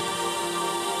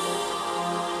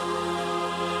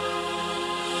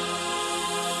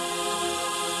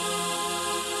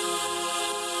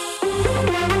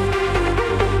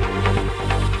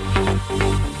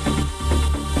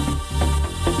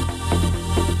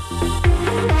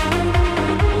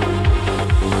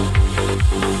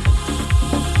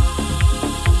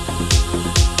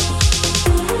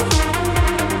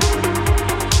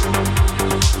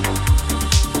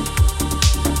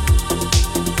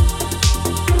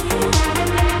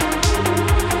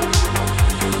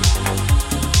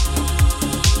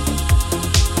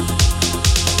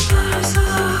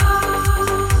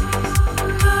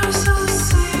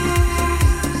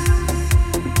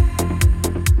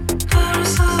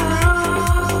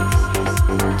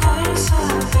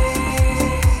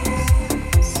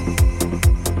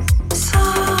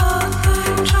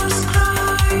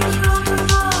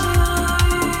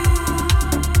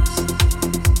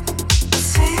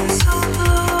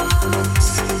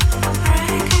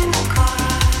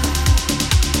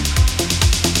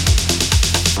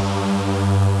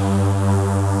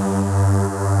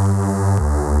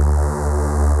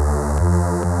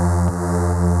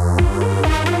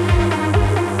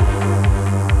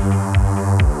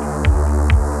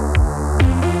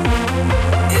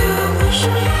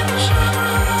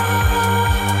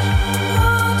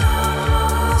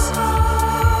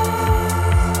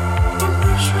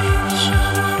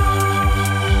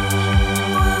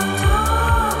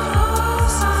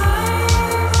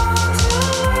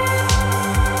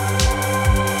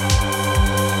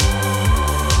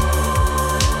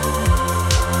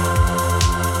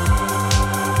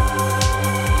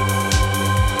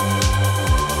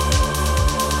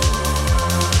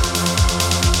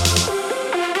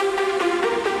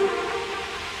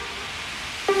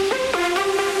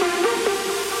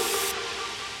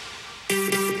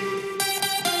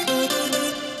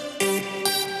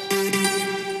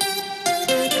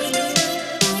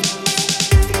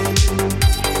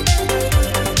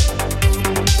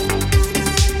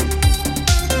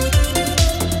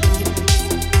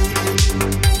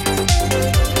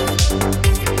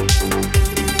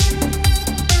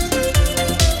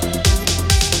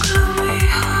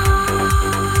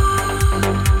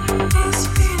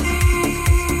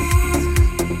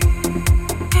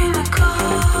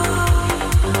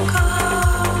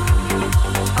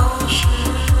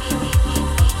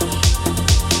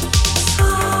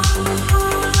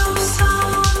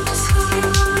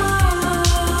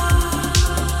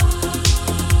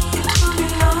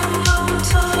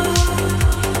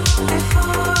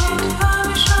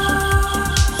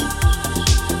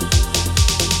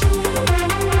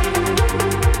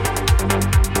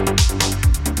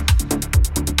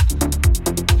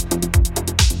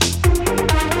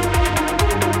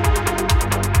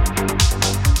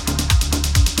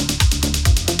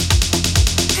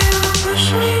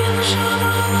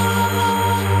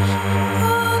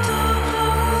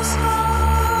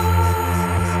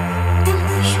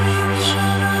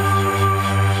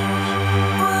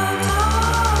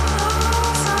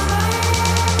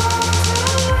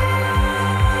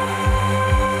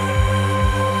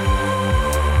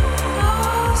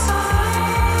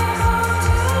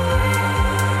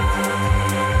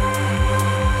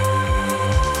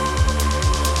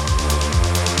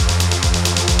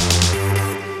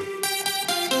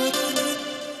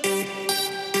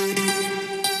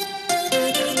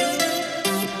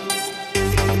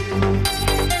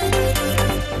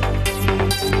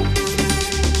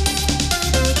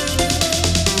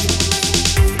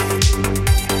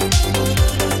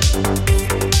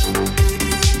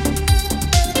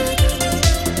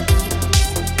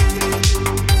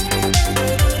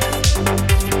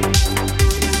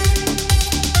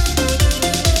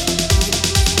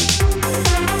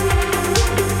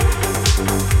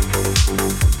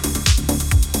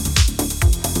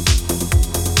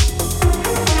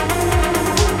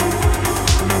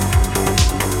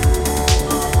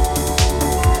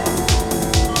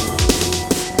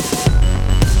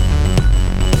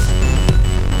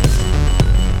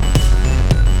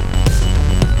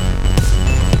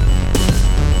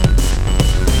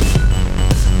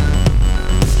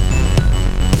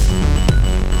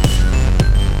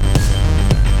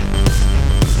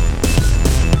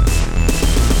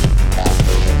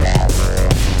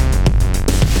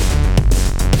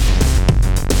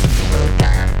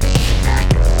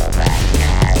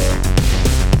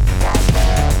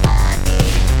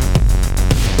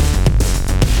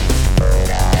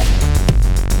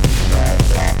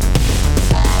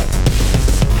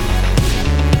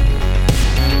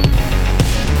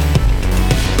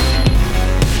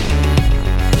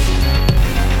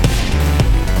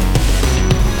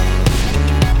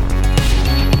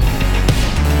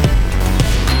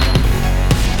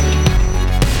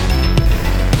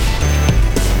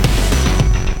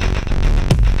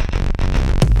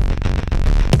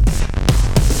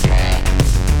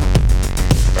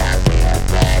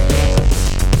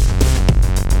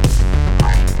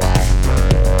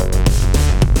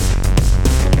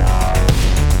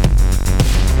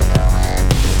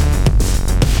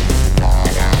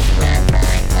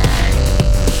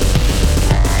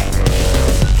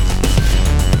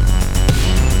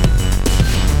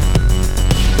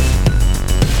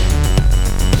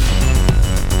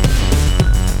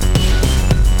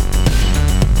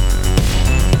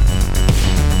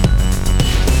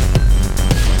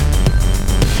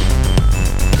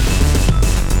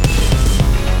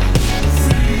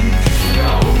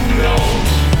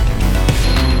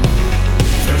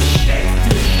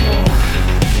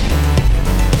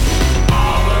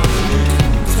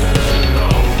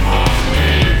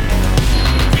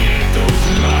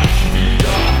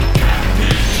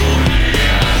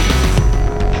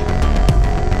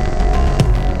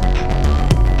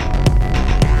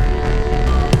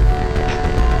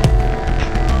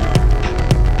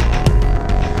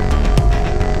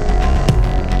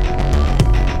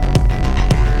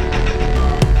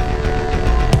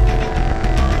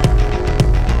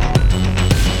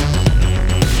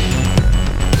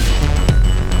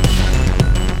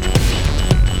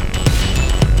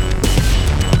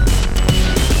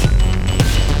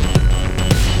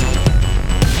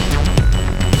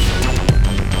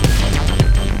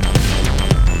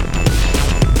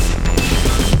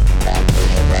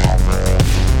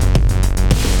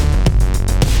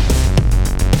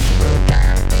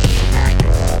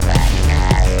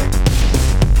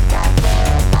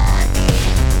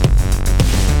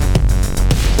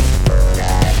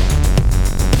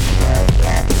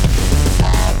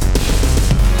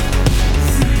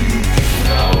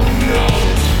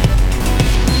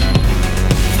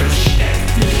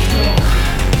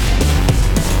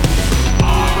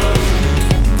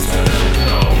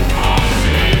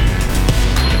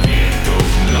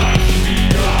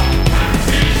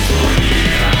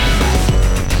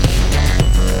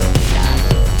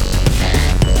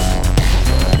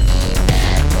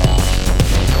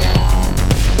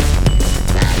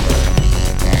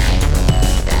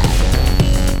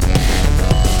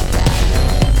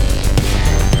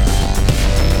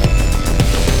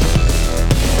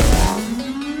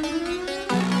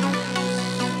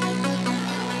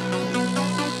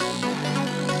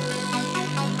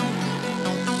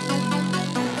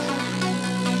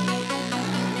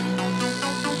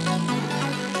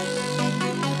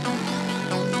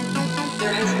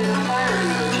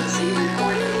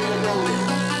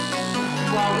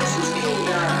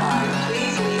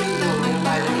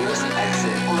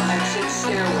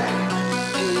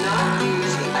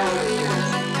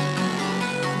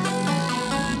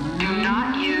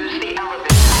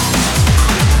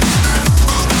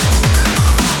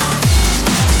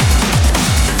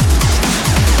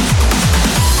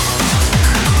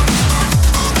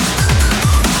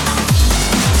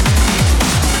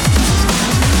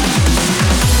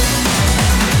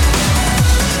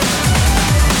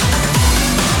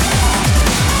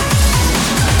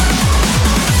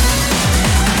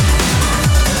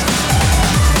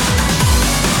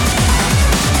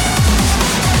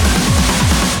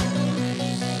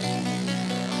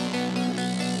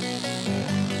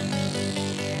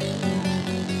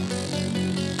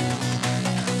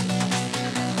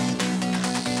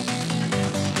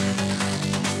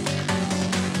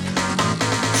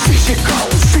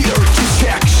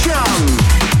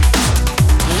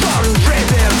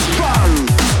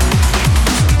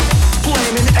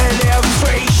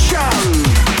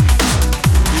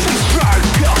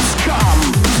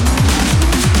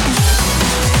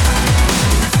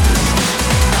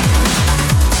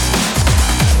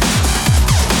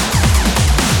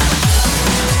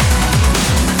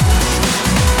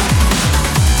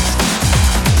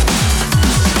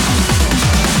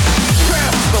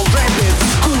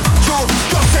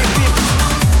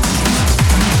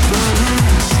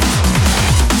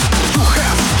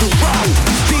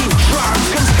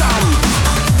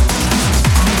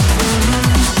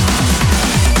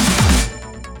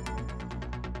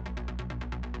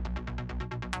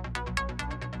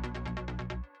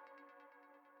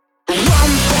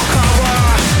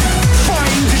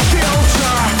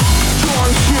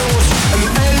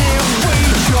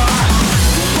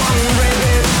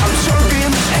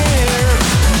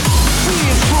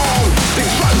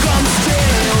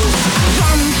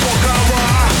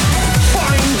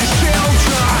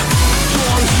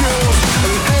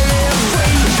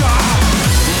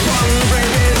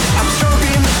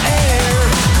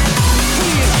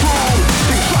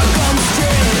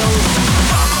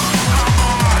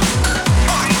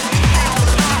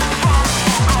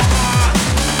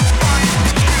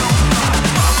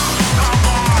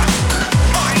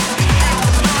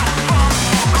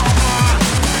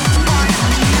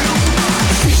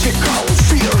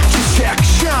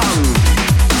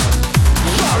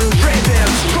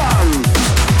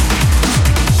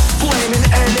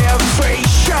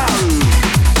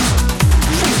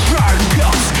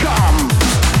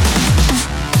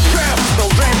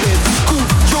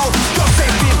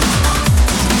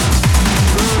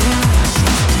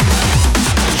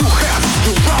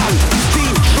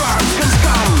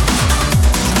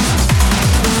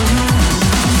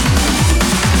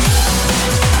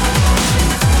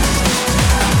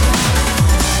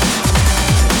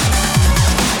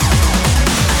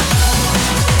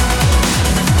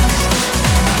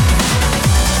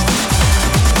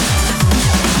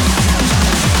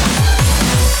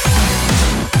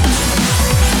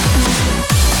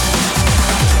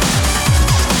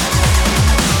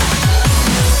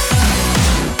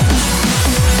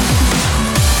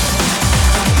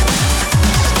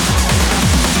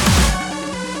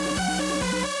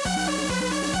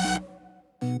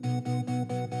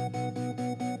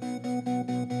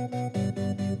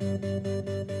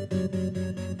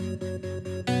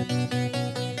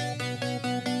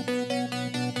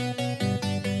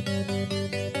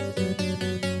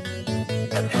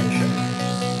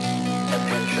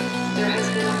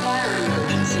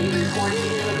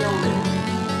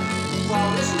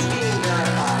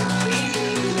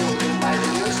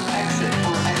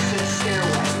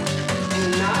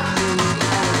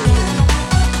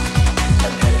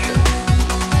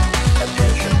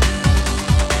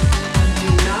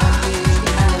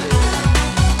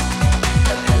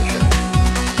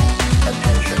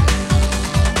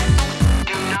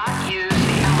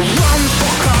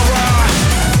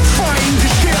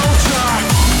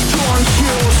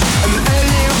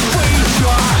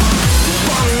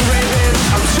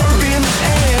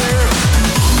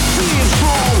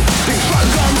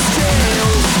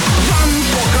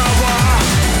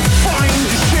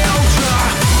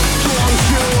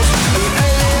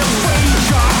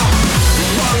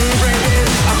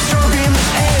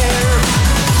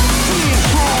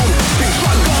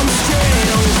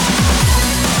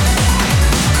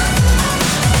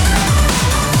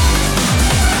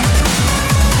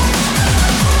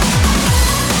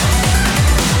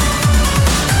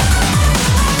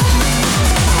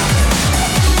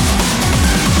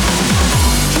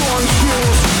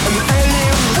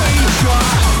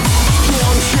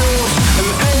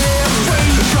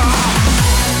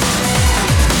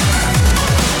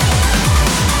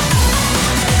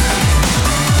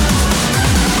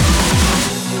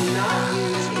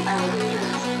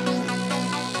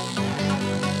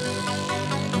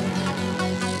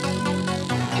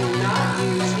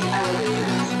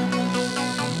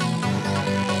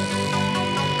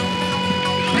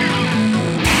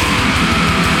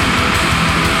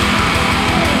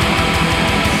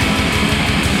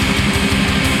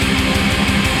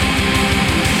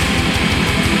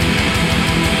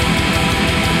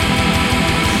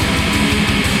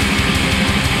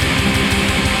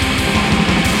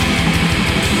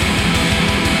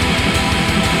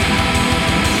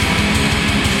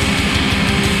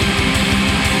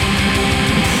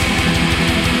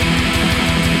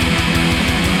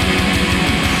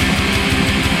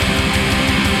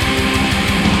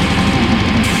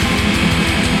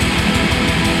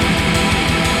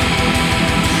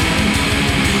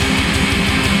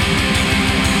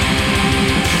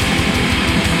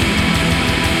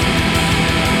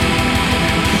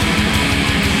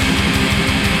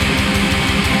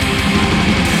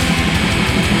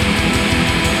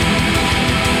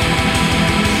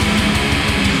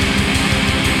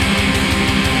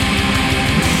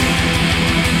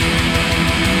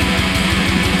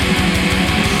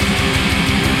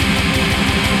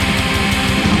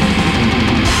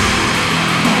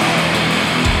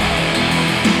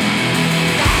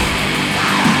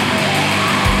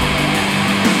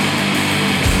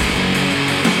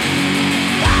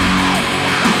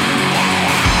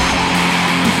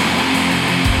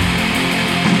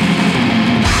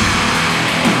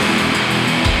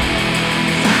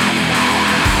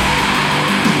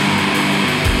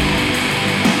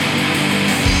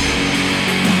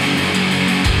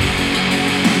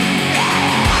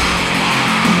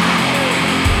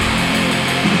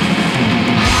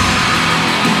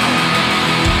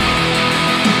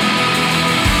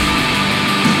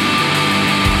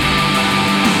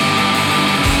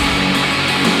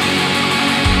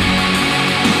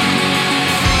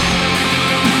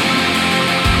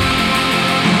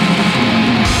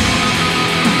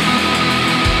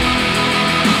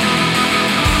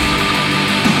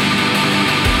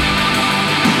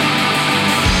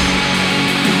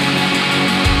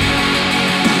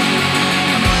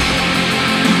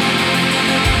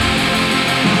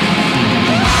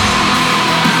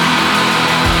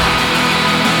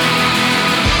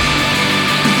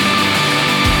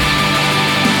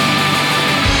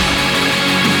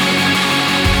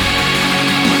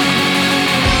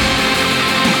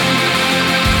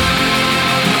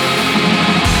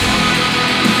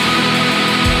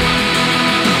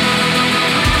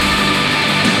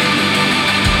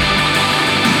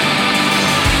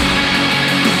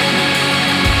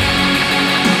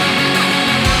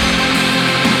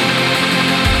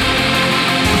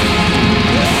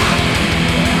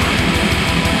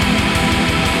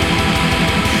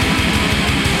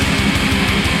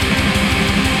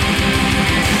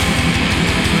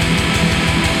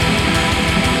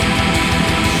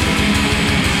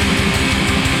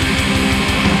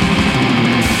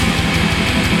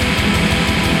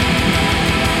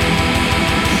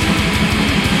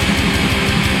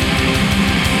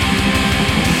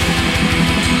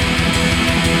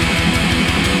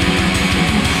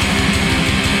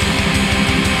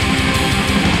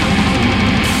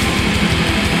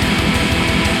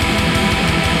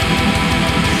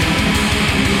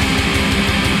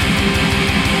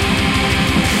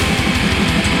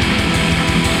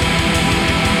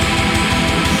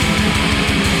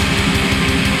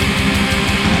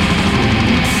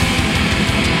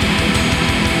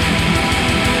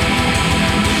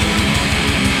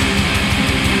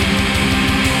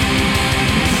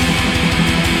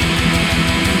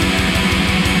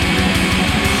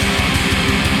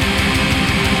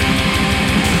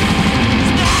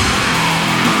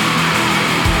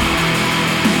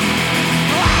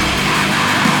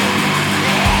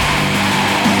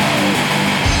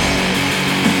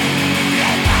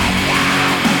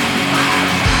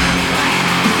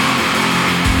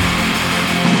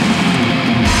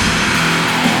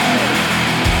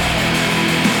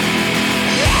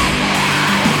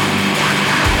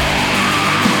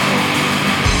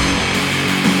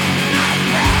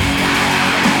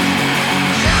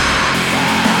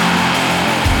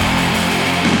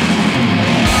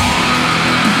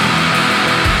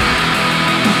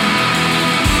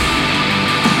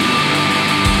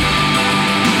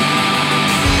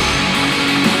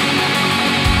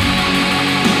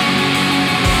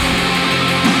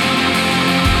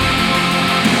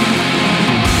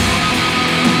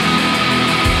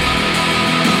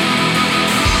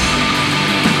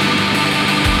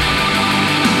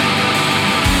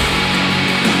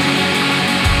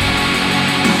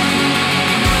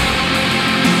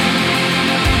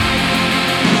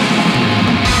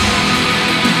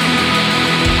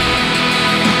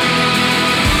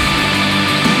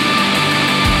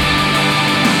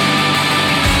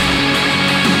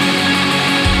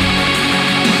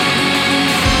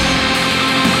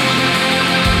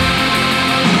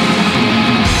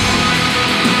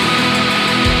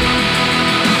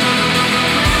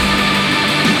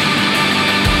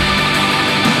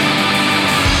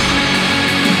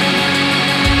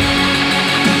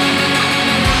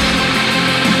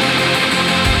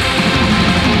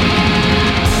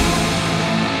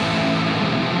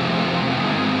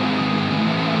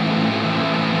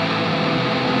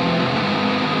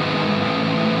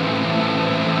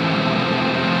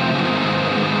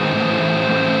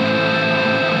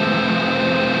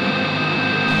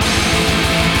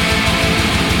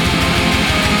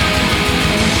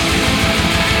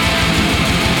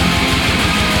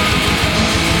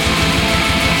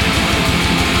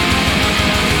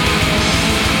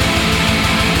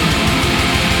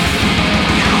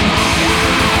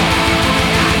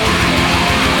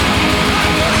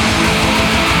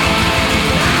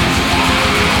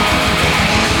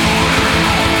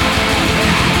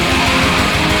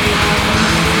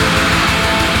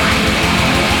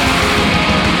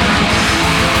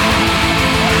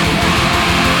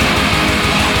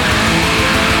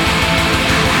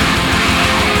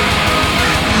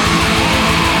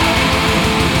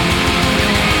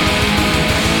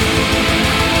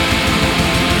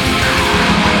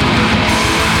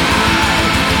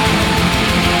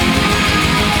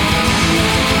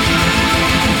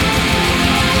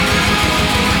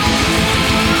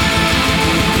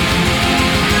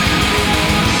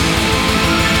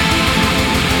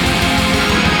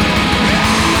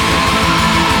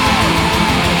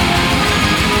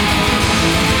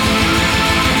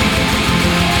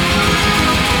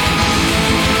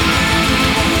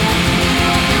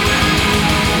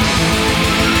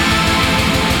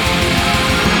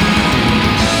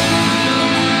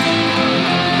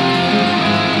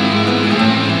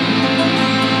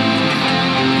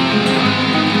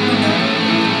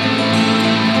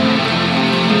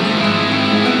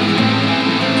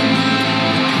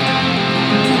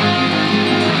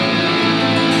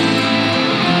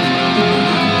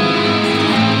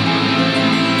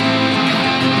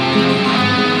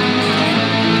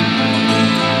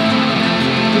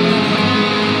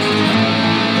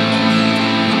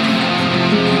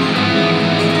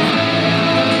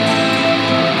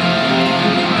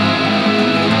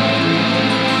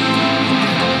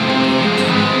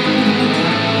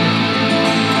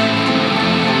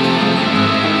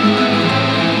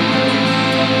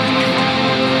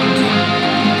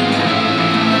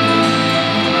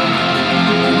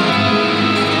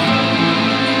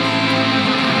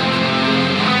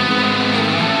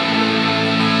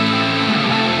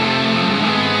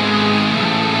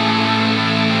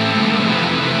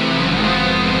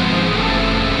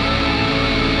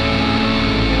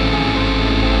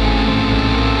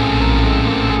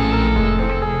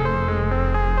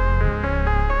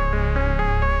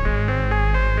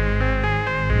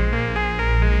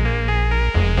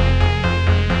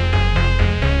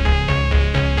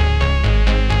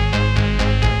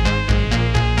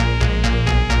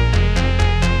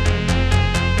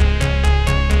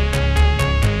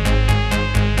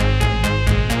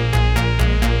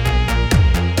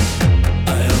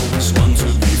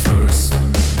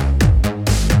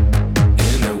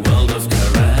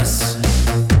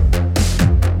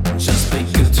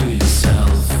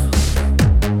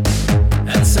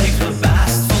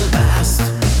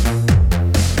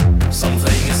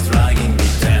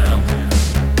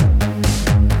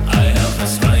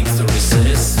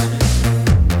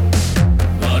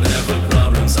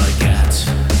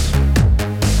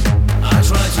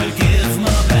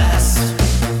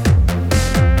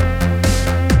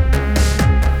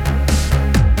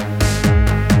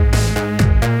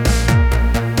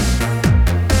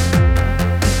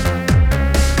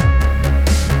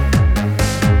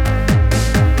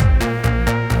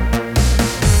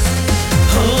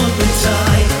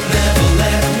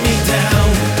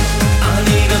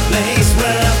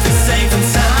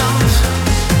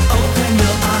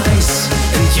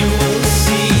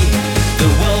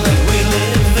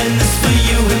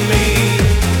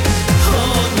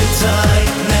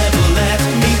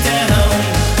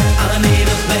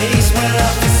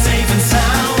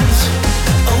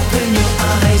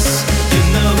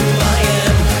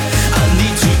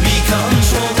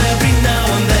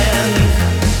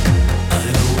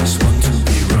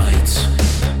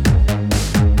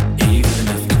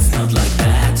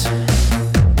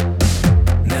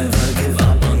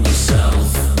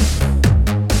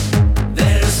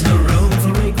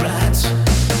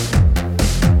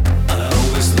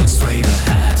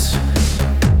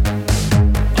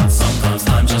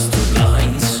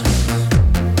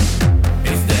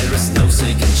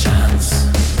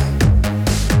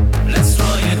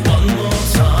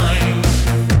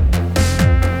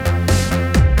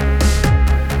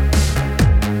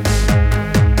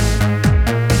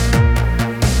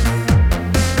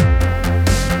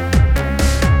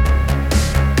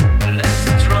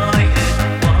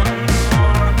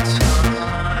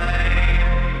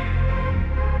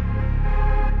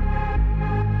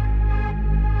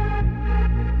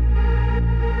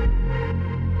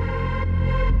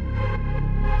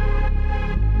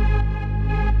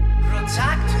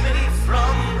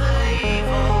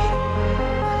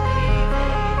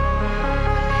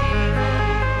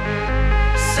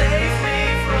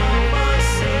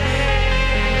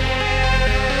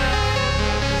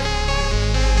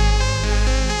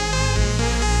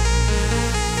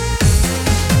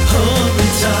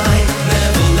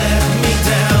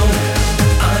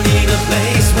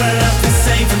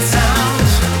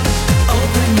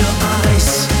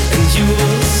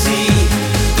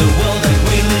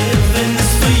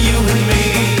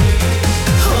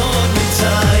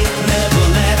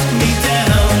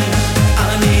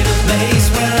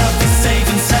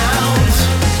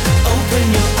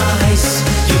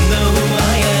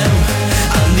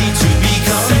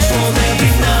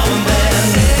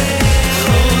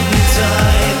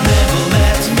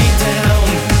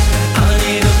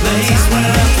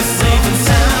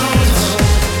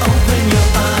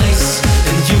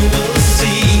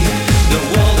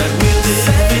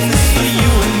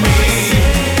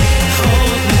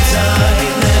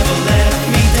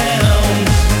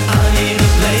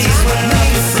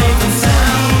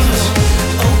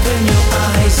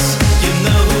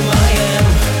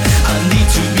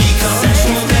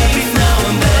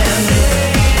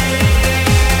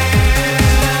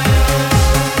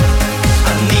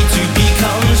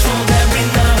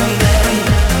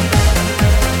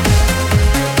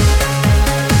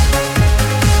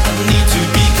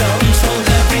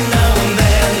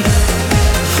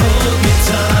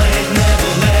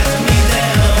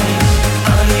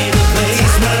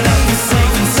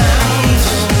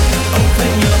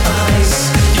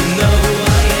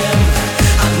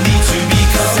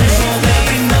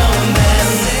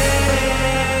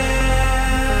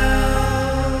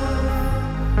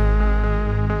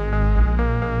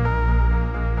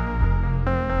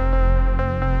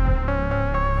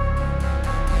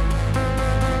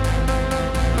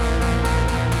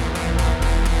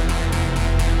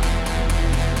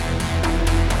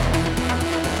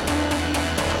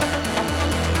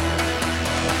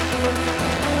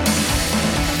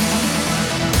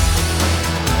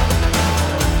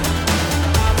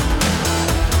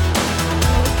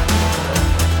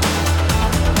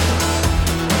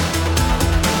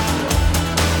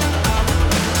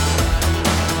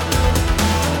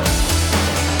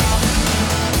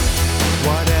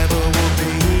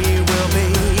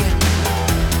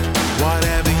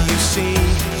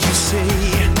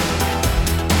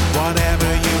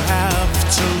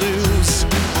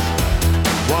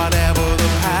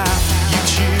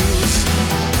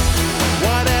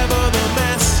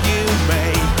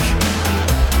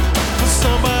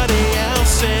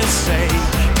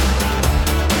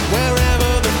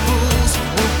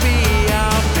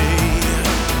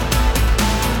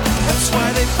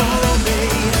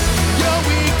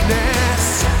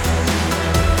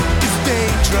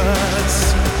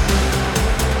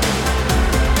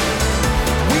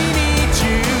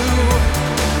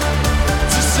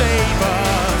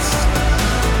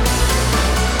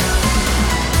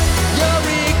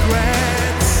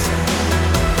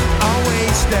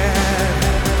 wasted.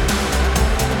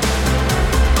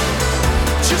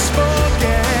 Just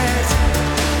forget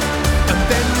and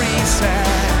then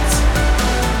reset.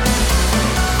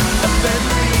 And then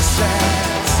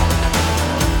reset.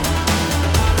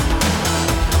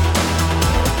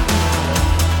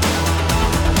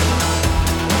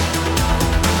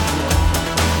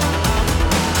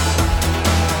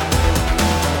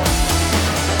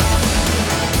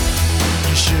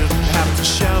 You shouldn't have to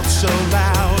shout so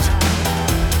loud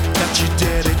that you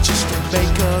did it just to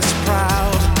make us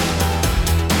proud.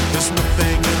 There's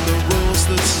nothing in the rules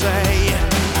that say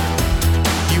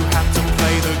you have to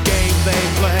play the game they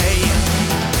play.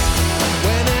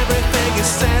 When everything is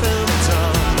said and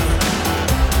done,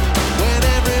 when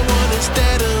everyone is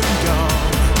dead and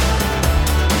gone,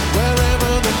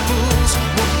 wherever the fools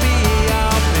will be,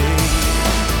 I'll be.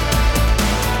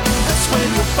 That's when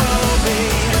you follow me.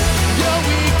 Your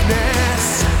weakness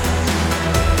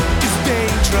is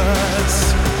dangerous.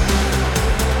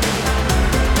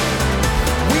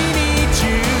 We need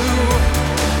you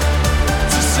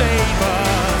to save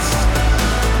us.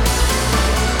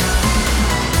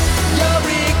 Your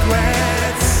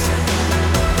regrets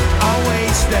are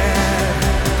wasted.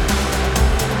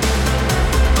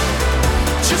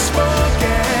 Just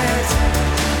forget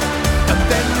and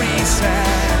then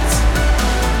reset.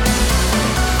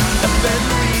 And then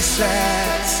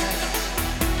reset.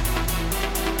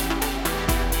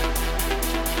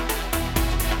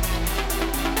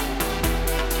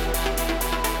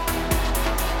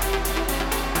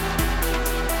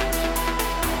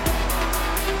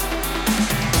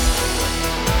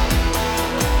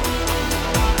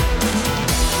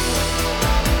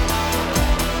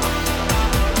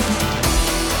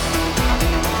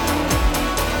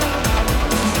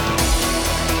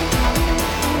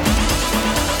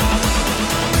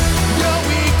 Your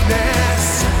weakness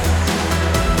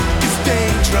is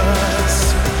dangerous.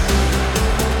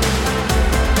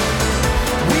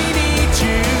 We need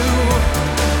you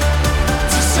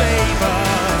to save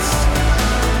us.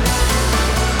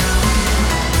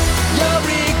 Your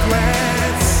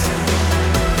regrets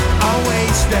are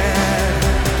wasted.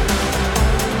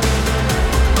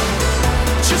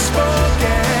 Just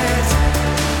forget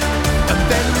and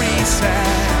then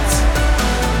reset.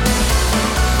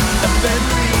 And then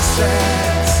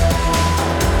reset.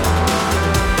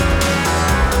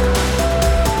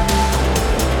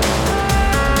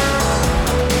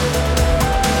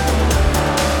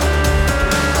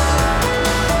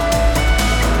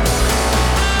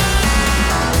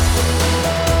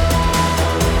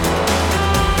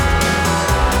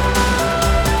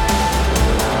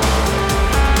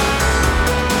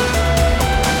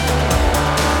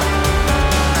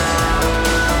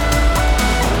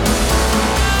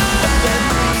 And then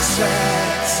reset.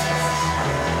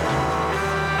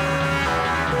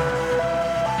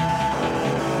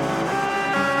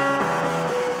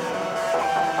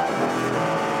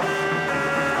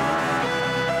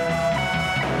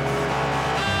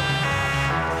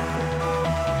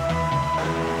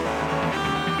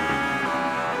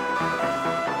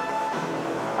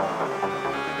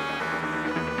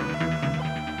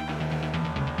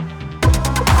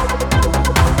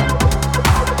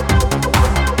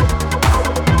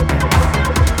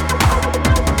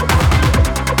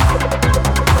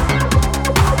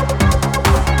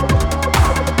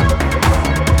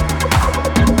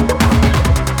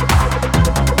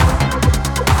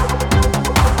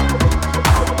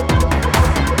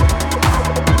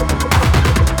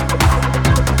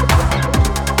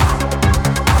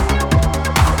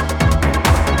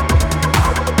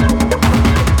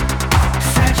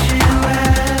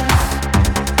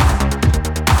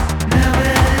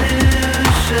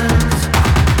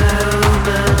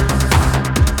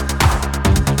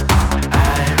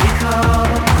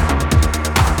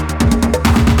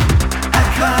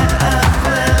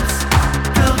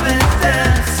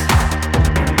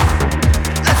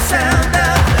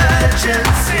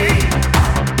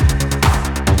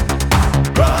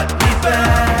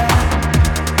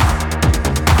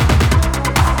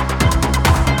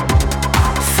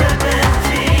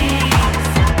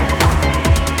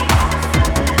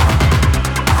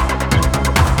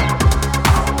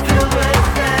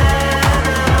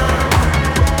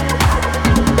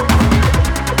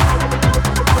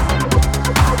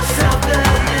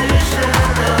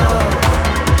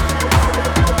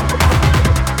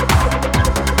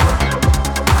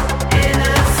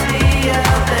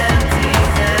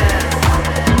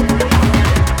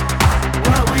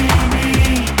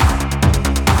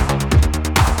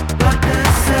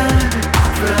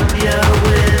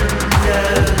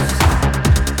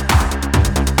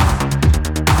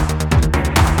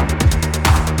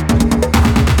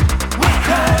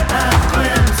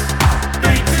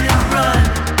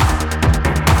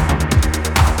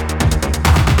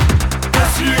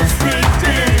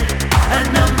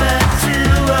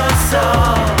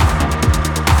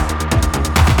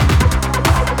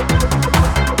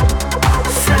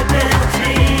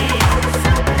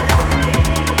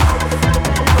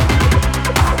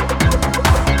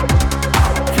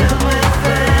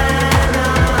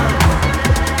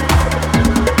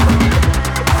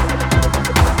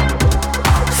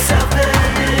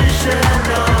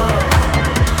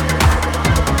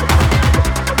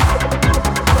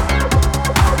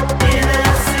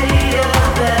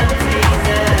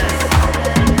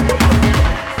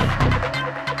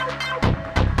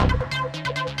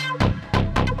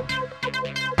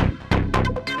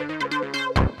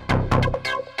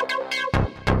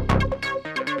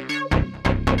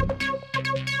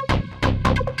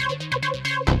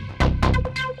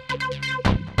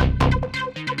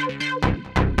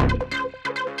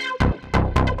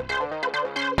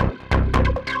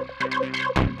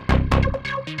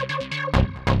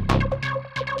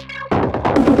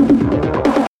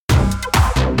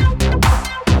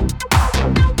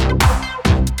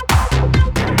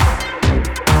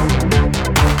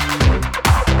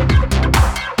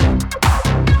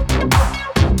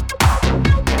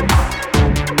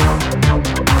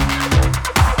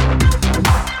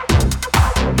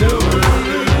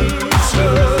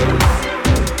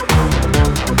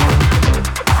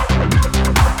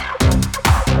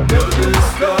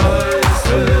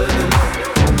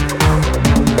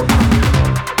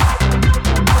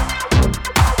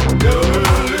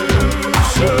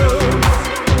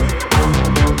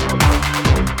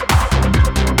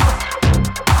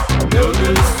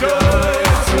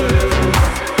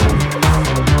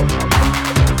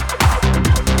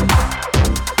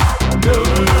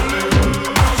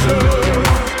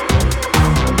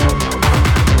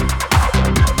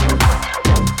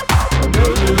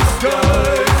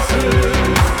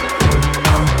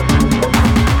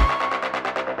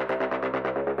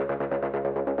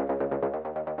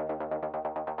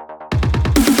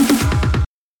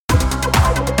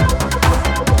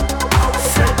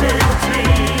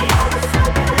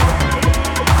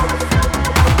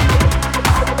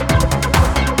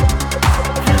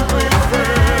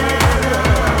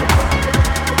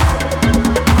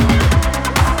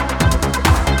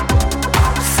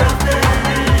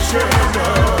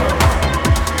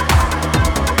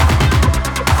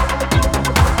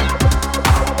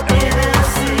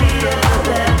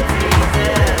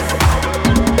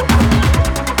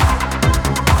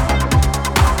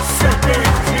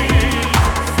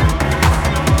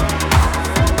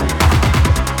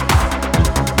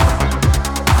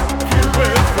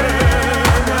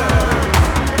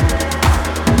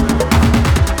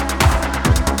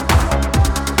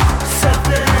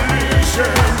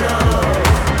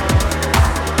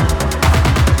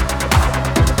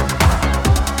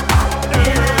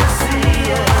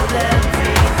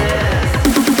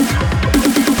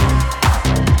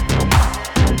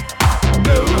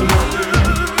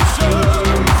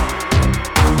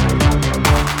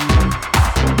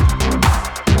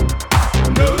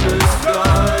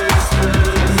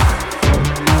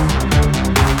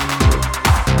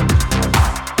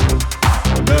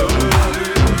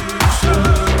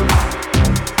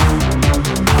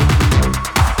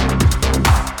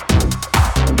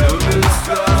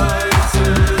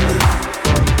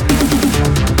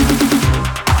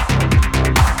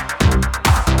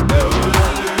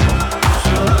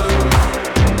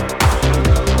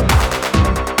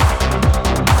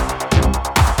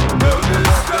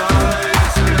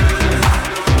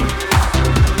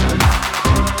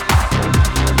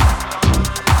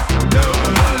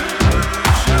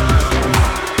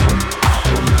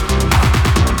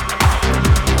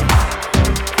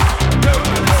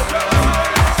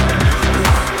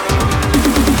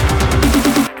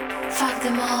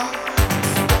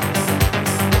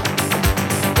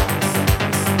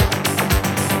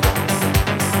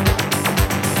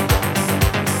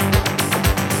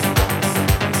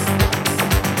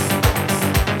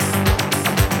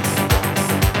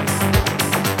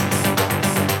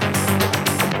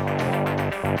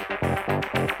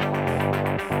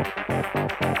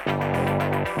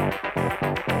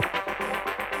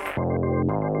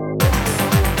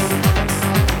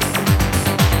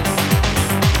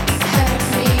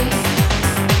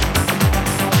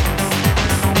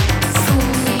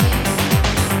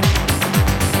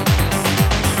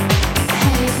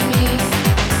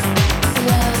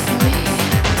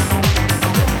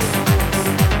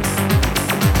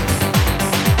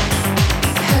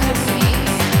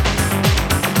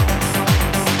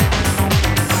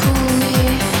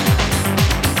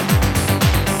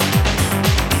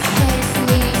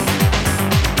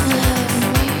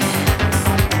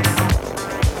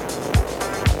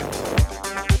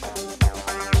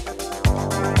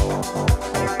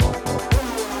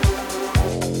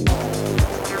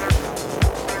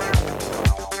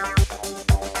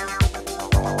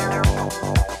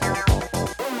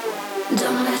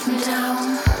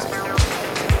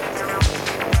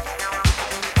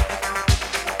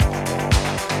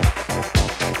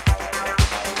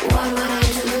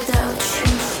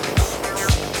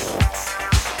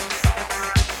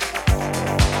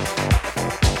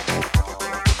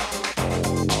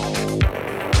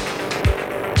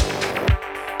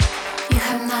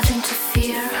 have nothing to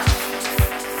fear.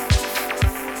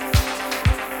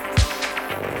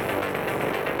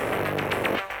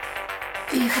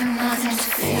 You have nothing to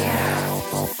fear.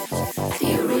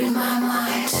 You read my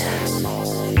mind.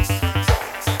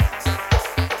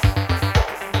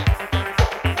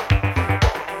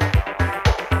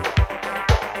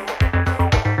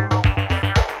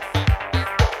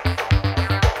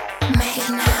 Make it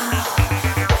now.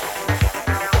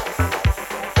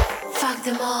 Fuck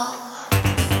them all.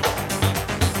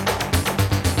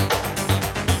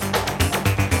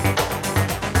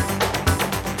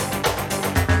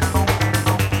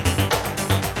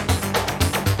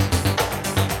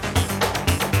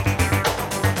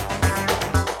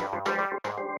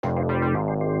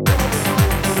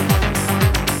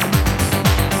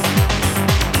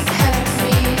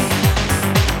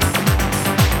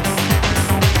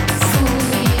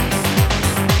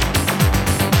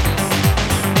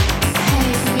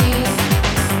 Me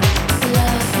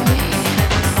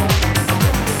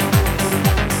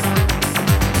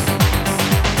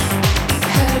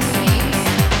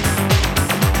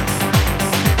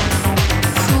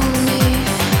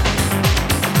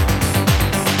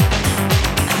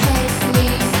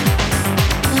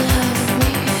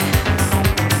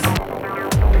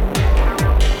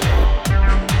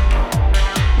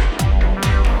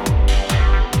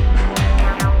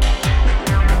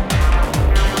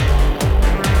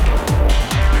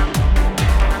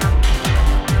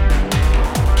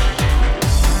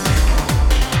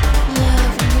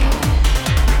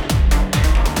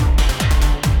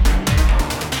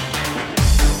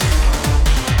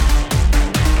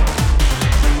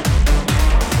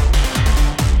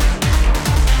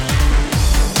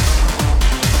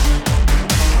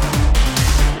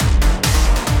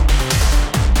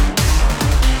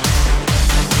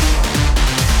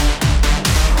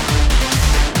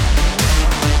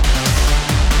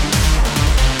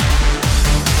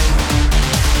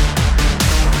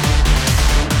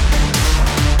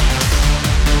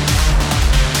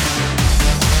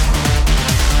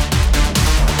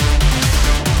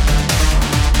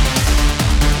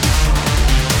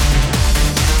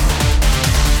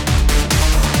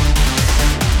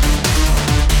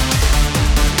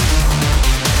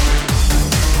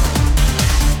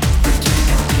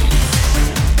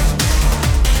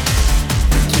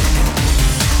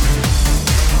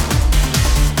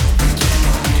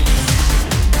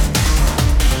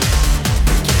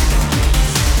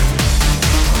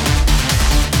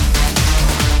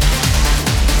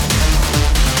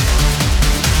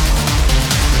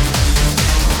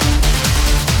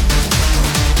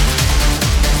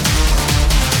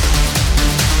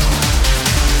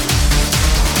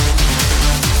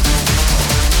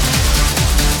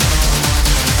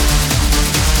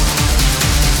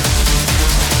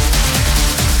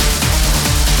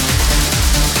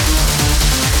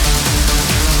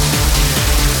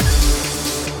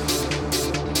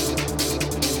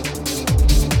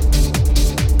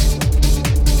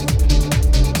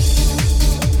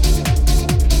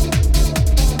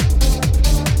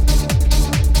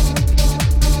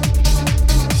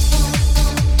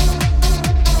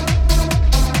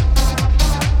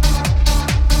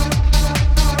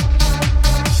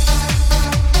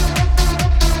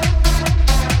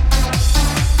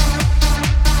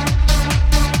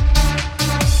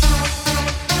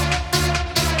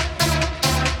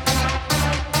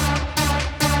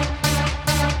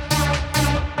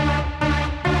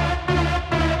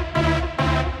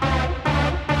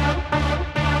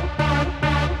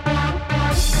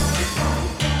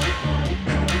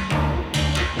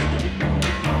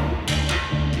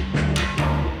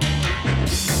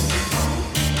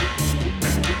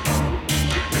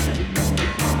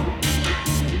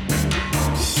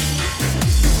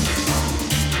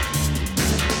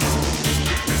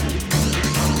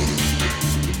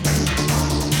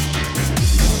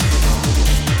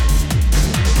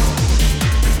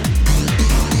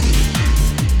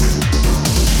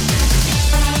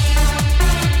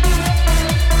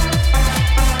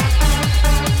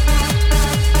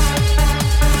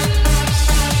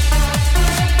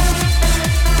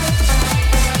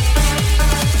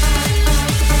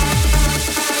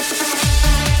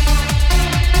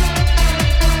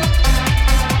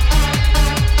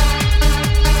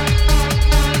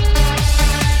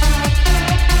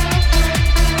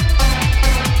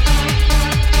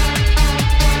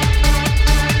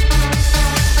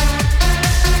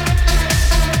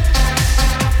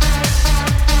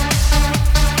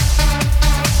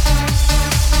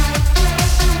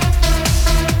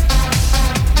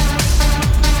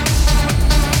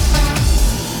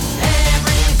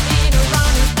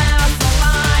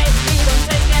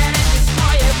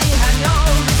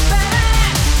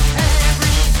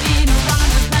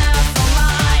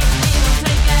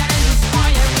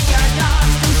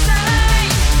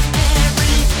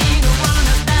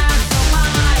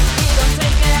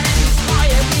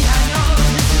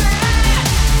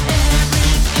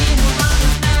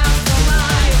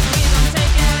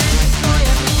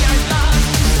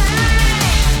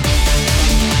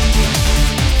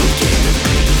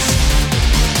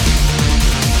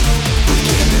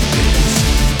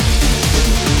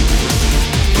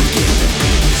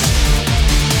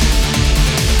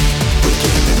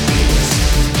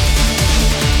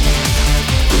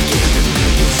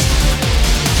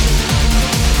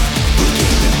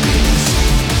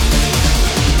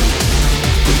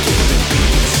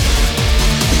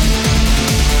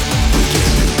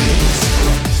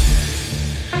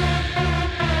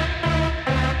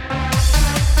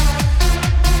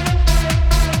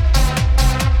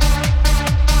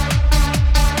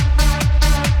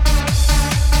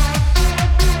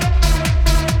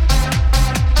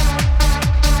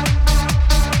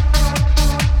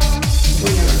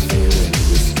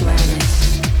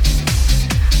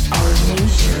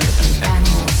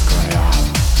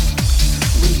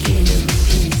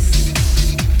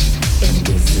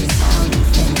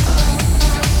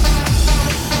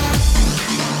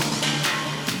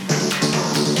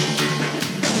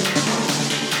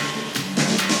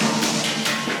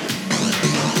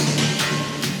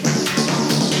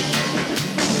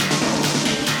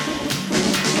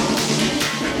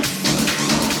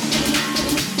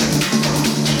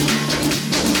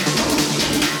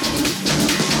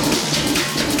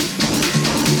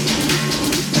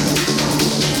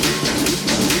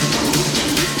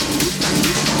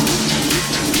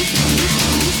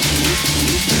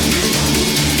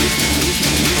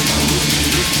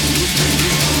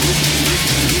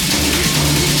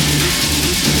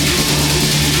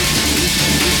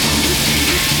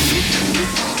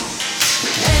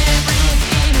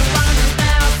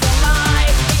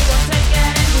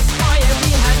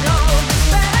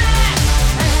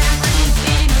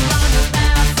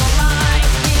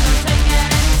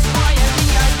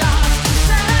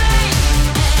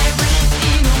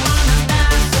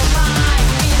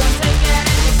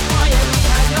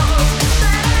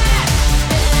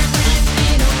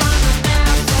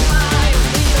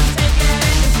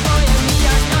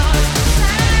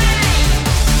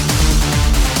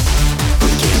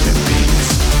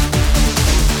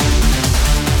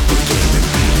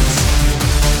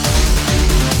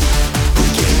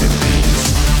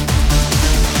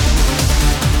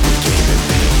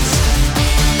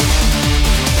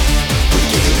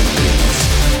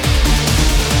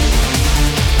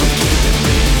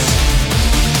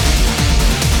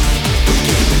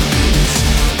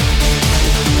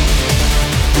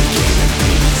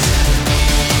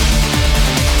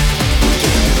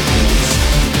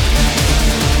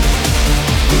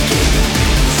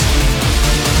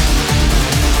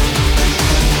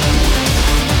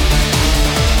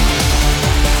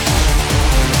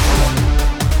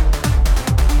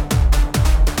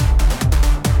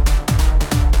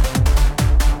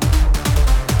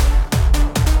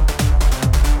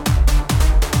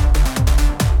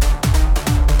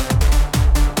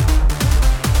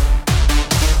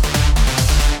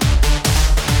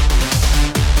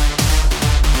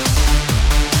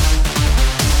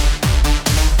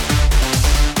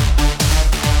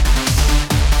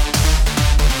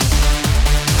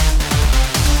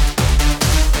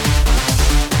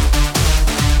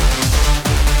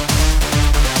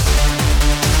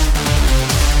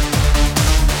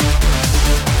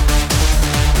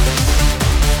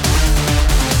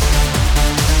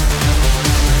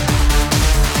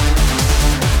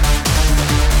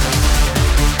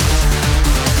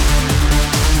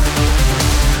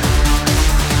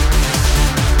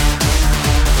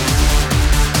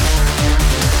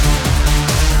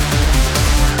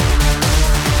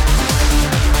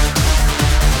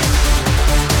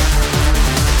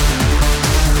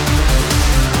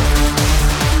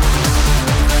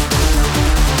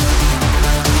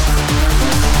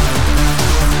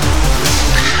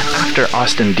After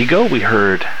Austin Digo, we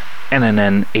heard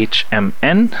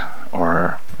NNNHMN,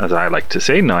 or as I like to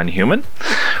say, non-human,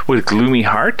 with Gloomy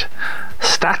Heart.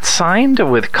 Stat Signed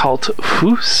with Cult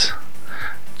Fus.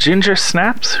 Ginger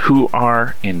Snaps, who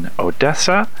are in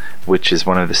Odessa, which is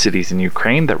one of the cities in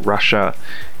Ukraine that Russia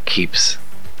keeps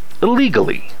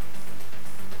illegally,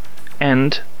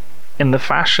 and in the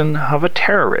fashion of a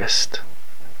terrorist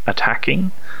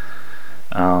attacking.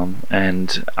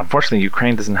 And unfortunately,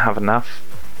 Ukraine doesn't have enough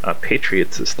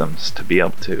Patriot systems to be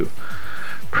able to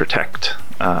protect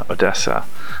Odessa.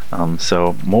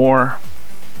 So more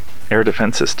air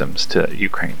defense systems to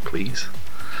Ukraine, please.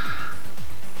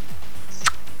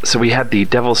 So we had the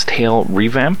Devil's Tail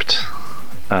revamped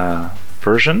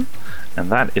version,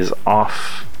 and that is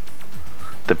off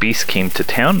The Beast Came to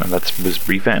Town, and that was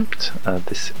revamped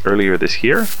earlier this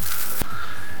year.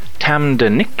 Tam de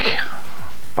Nick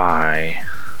by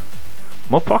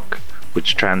Mopok,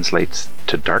 which translates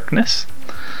to darkness.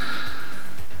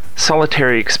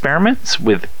 Solitary Experiments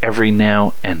with Every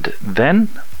Now and Then.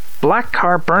 Black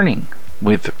Car Burning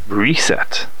with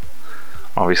Reset.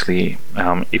 Obviously,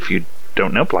 if you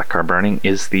don't know, Black Car Burning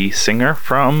is the singer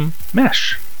from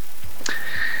Mesh.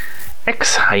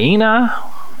 Ex Hyena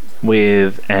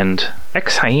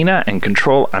and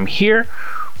Control I'm Here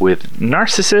with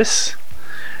Narcissus.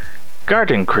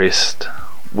 Garden Christ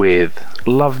with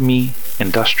Love Me,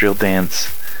 Industrial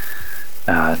Dance,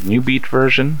 New Beat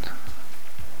version.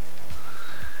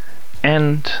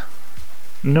 And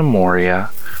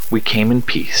Nemoria, We Came in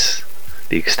Peace.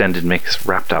 The extended mix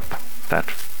wrapped up that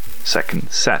second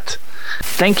set.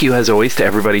 Thank you, as always, to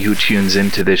everybody who tunes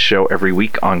into this show every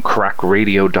week on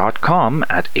crackradio.com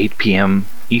at 8 p.m.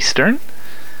 Eastern.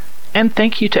 And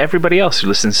thank you to everybody else who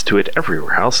listens to it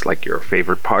everywhere else, like your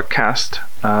favorite podcast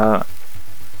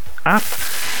app,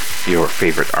 your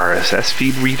favorite RSS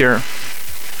feed reader,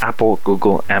 Apple,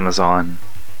 Google, Amazon,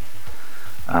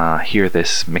 Hear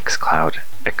This, Mixcloud,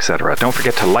 etc. Don't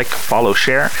forget to like, follow,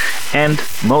 share, and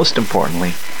most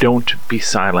importantly, don't be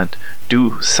silent.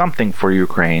 Do something for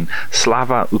Ukraine.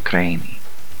 Slava Ukraini.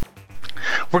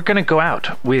 We're going to go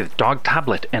out with Dog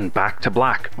Tablet and Back to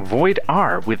Black, Void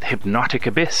R with Hypnotic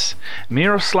Abyss,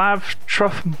 Miroslav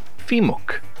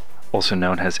Trofimuk, also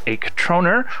known as Ake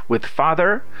Troner, with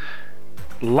Father,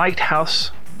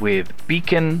 Lighthouse with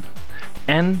Beacon,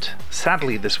 and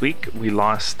sadly this week we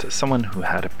lost someone who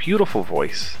had a beautiful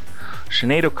voice.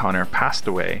 Sinead O'Connor passed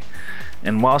away,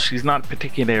 and while she's not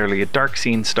particularly a dark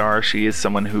scene star, she is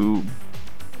someone who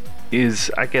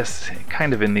is, I guess,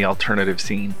 kind of in the alternative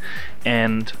scene,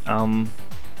 and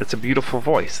it's a beautiful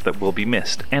voice that will be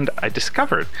missed. And I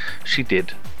discovered she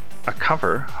did a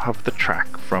cover of the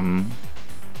track from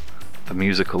the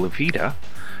musical Evita,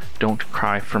 Don't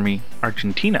Cry for Me,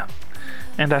 Argentina,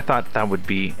 and I thought that would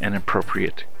be an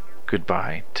appropriate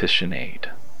goodbye to Sinead.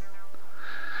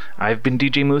 I've been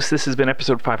DJ Moose. This has been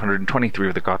episode 523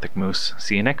 of the Gothic Moose.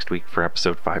 See you next week for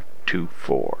episode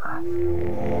 524.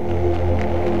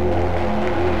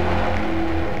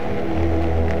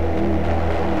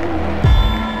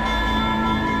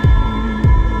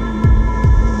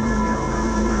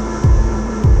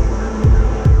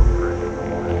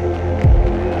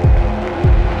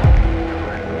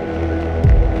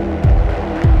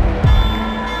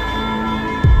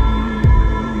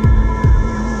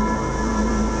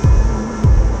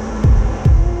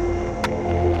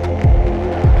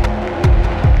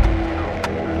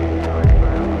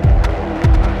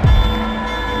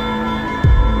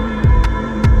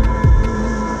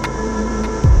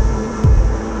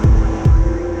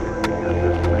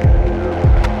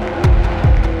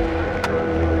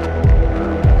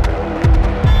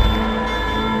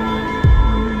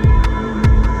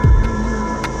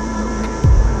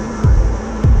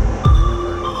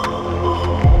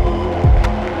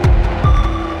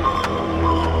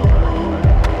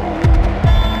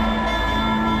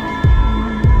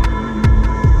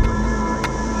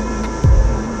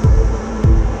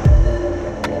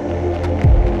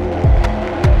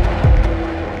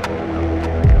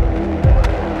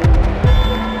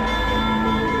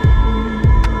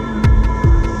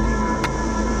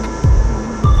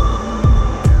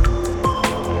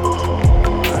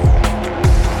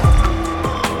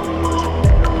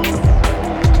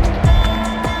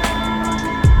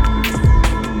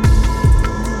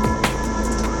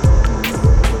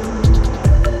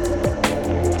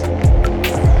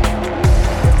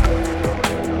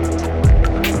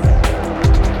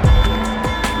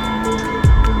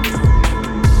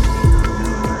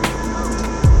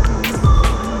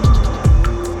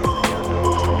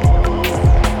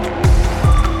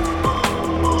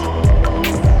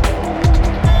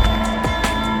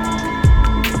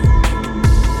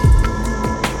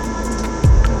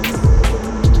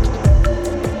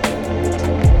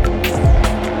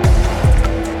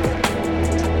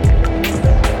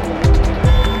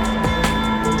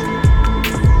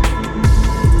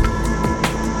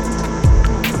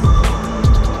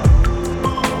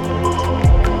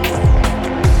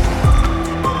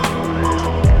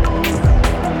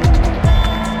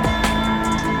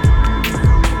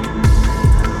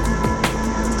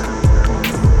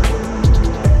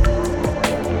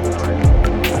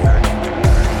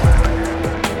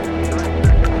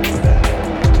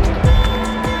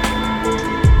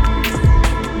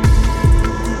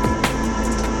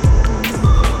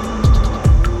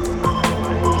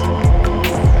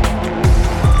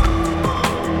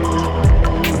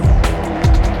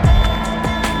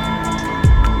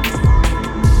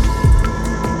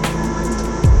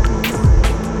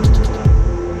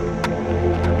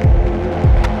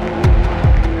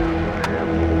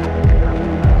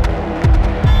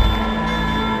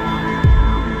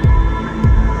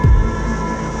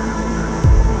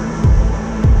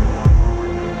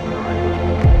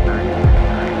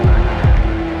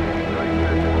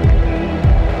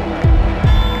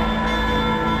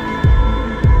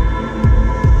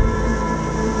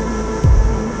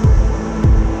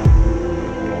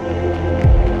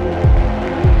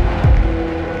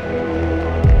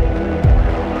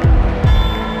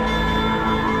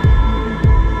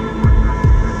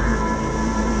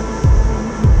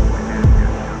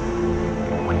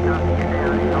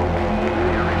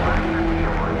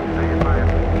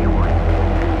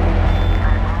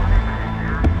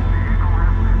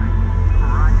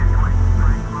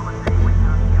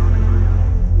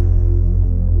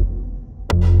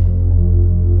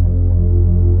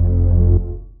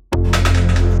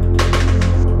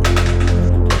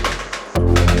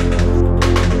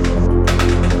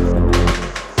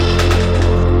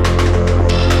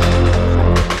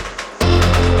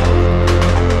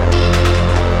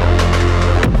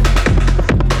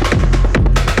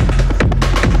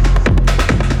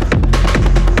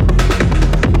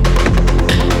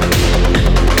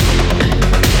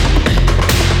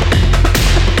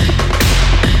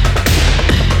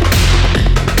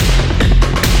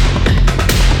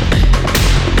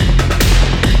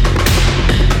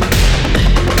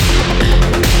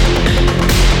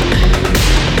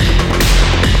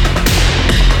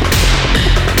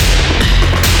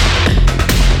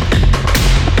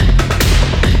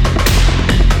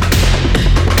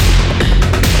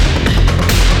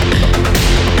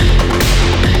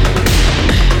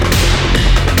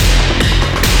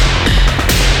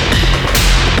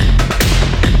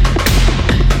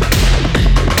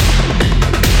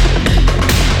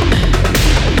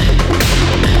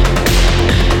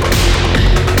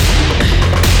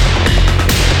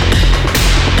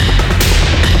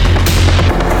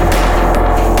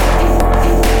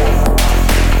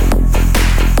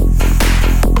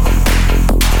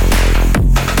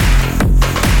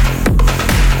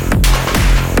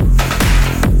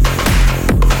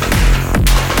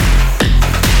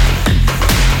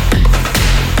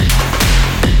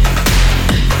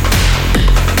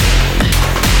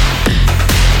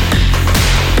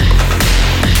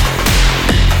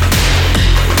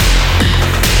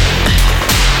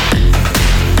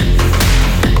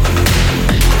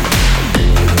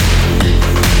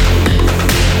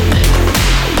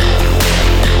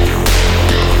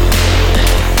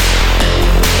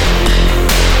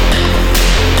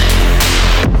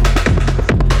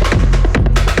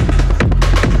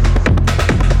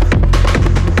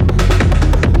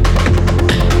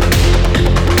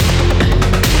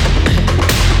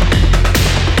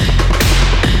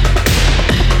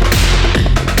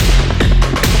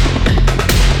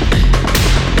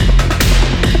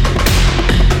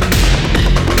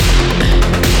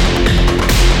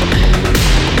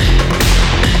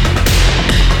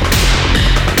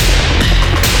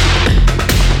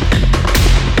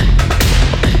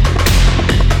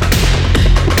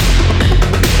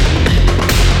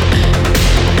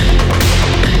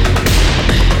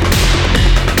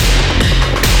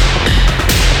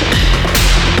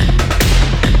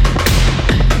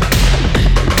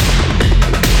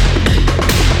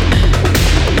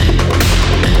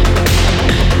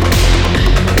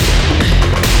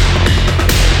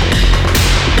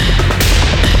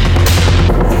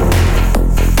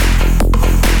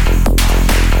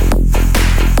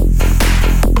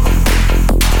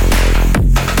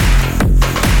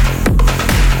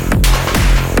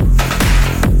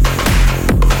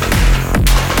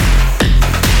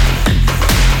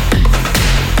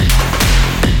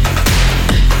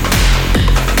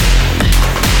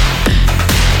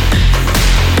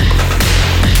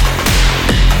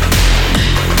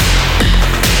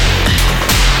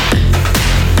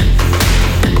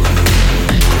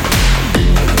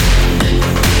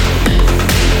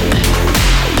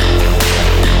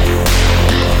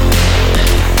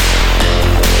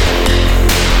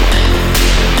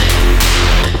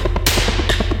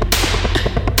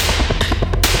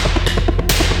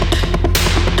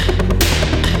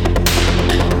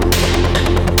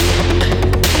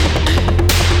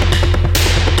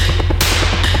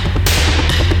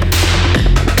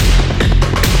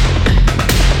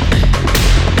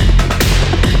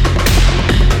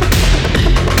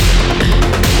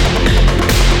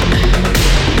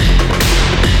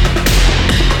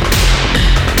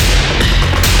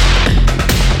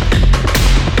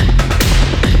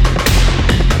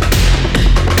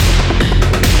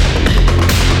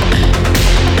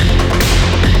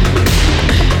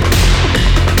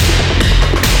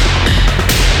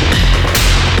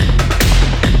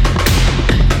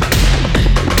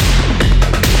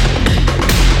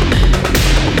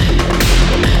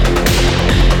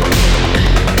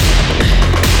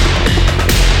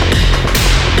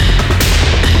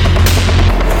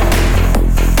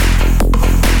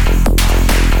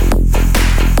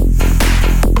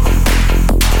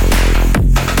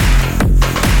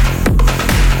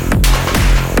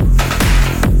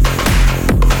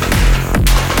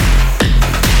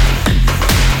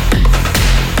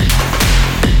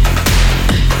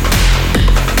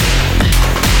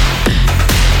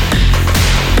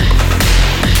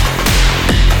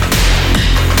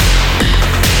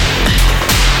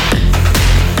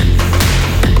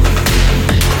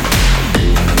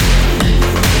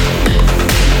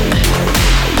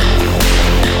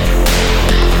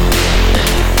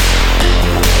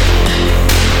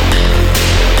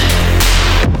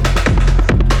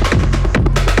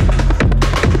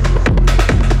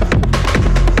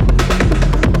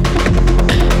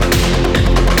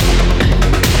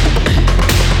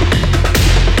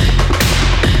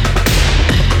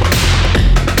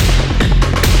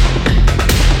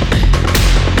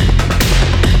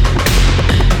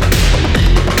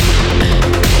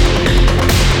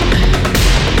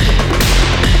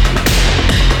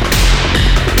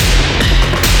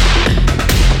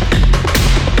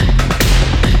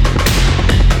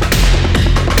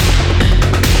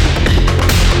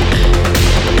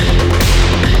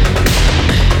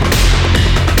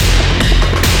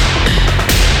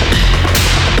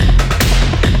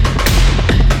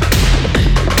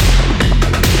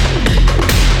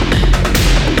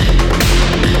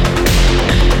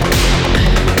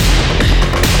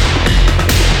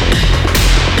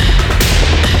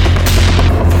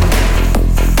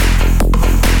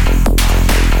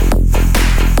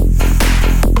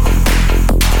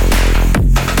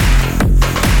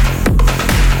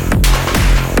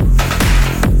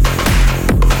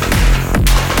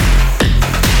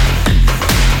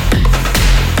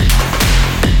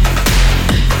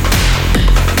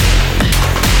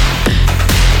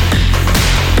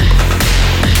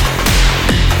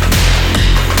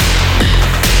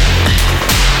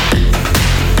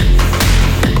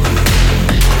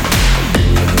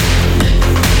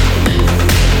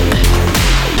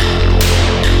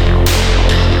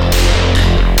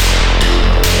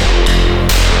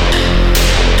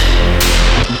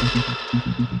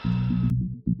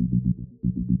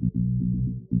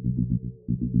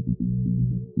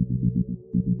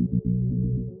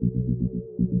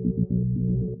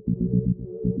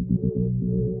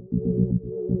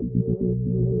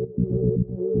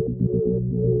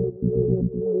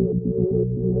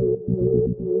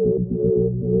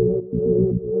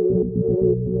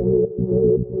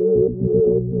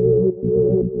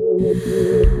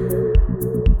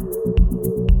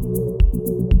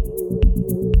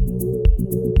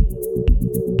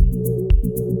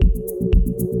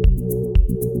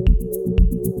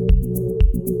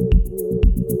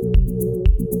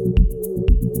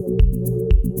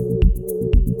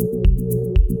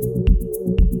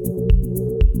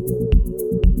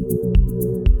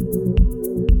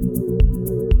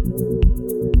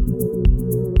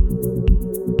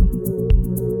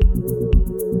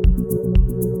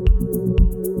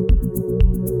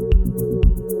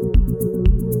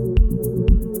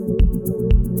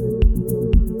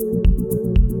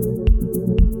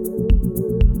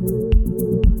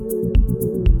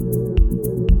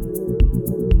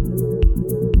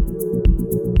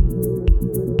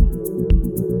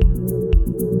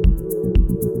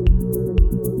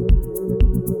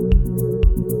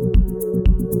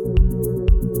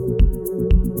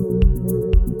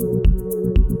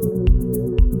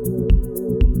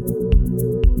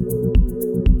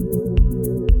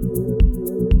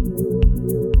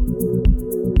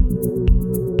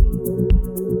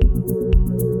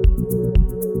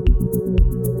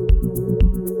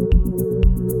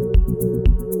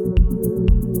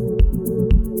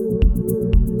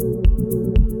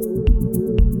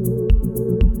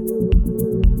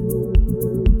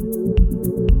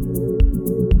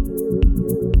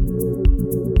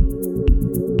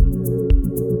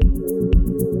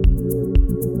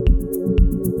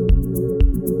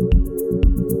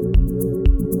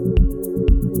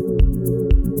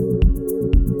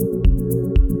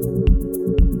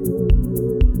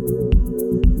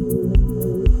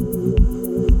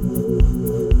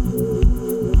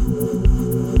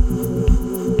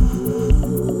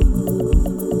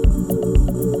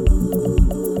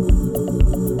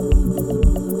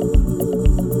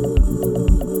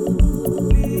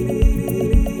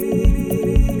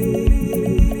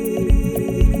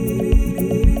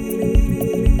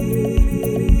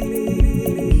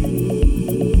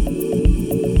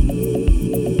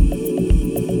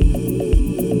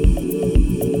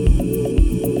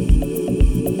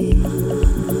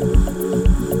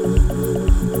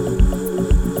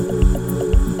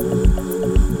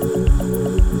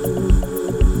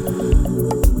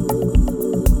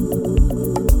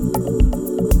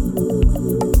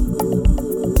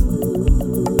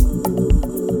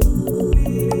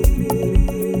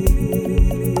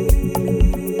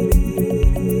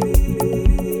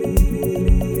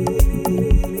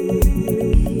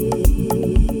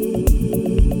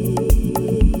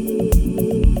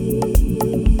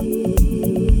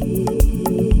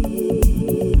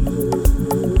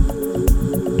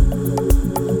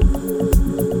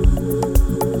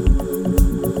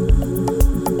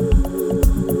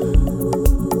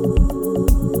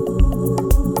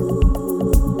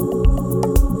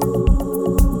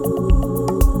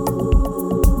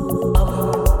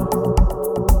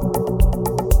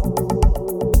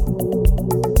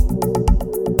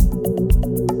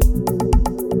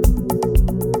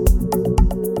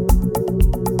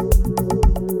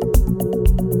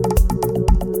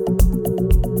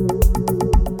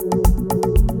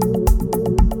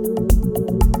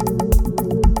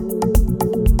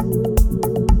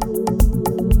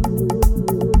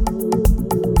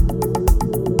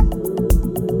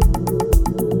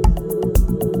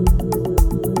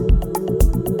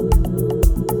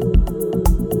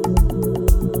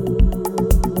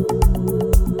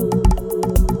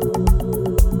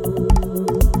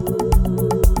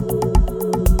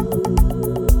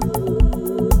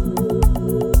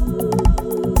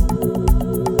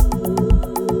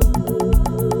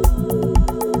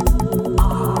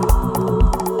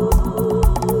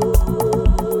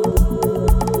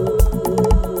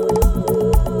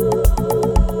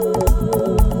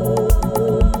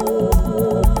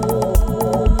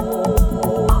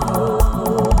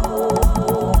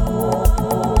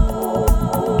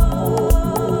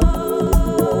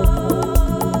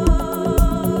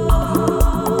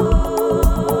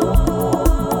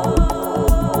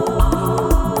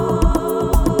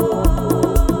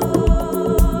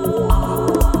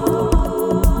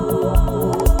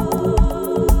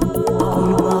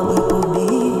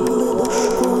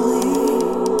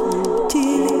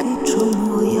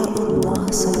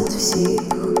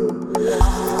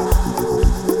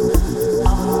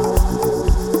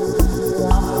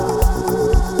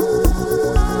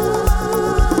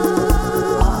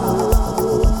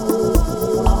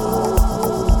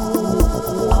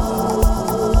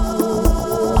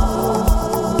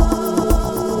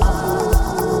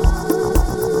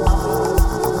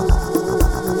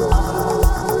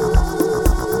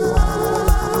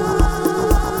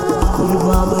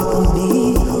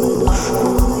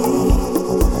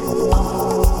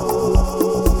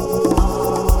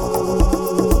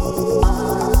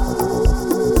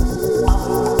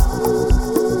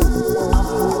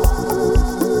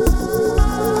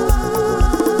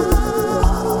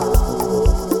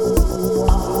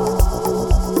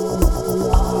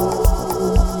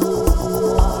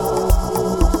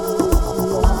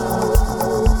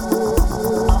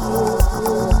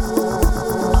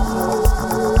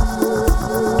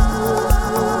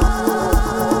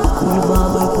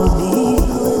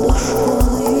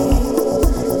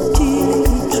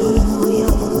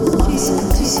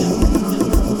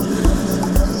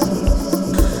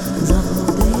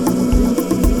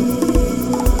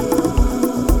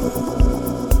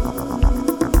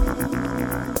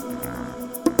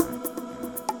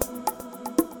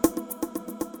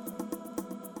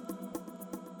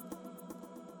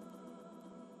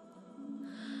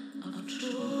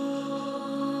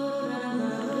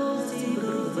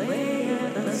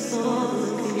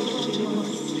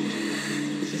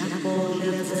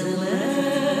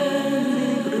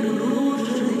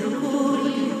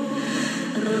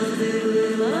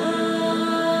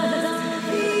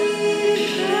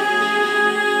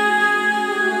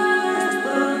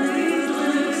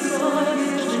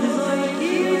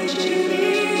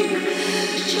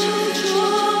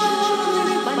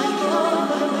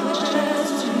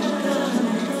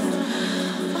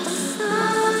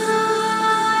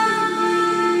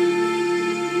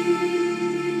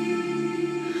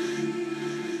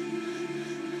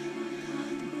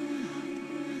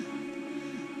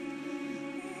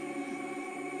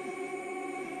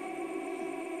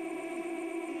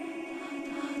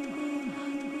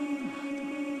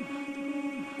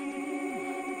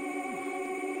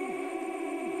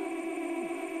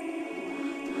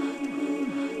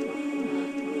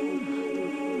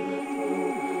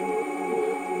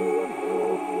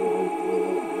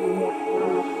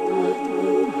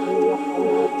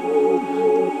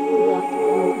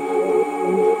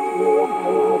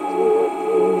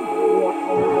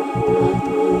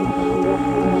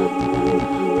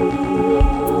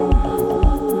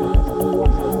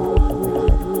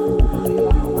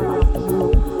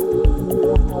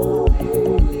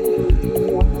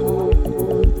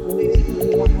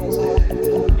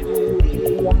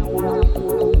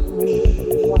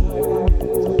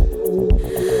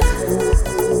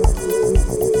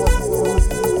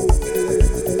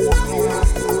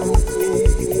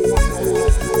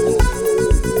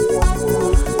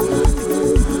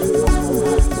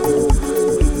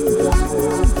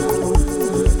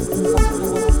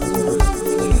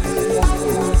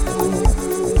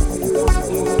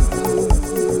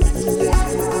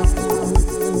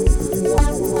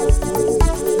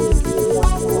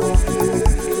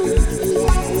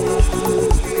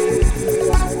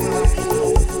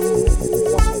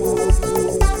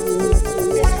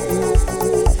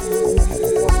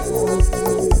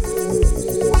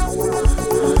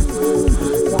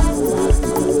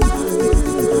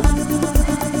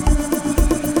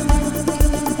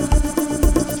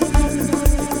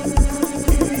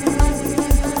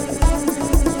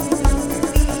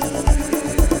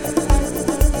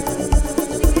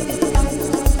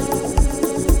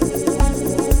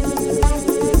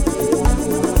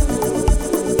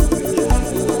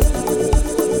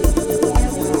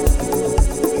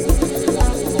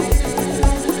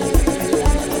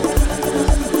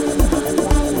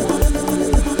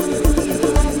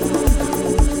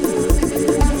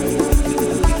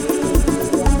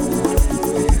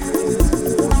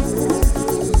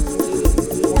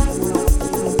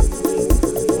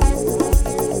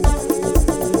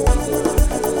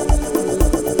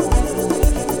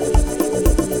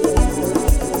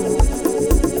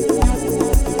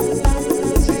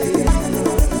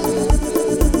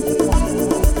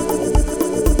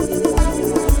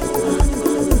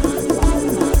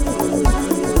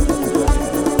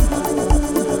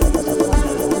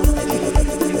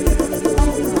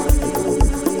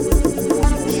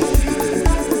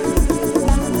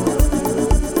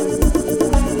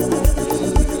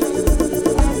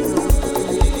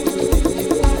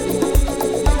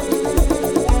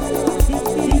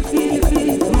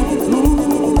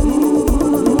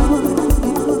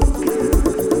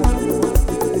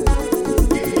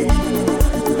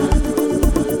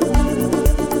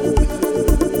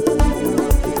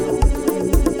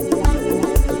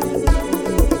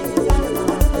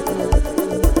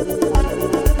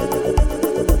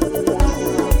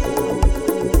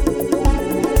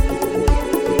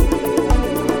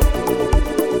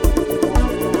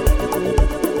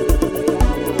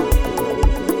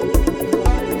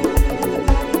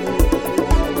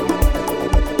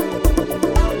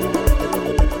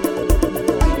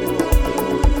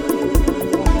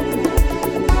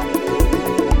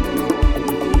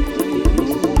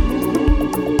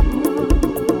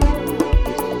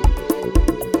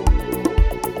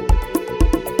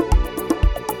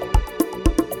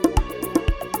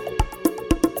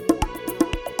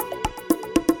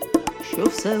 що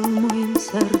все в моїм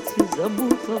серці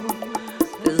забуто,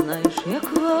 ти знаєш, як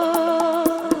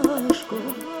важко.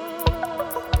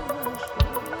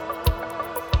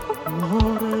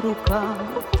 Горе руками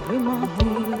тримати,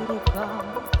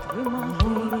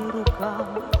 горе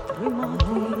руками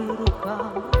тримати.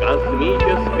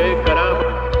 Космический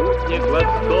корабль «Спутник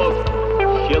Восток»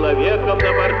 с человеком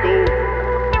на борту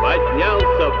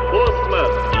поднялся в космос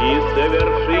и,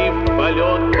 совершив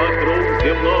полет вокруг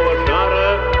земного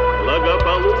шара,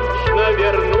 благополучно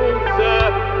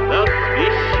вернулся на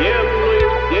священную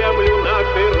землю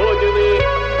нашей Родины,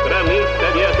 страны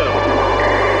Советов.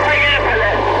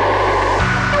 Поехали!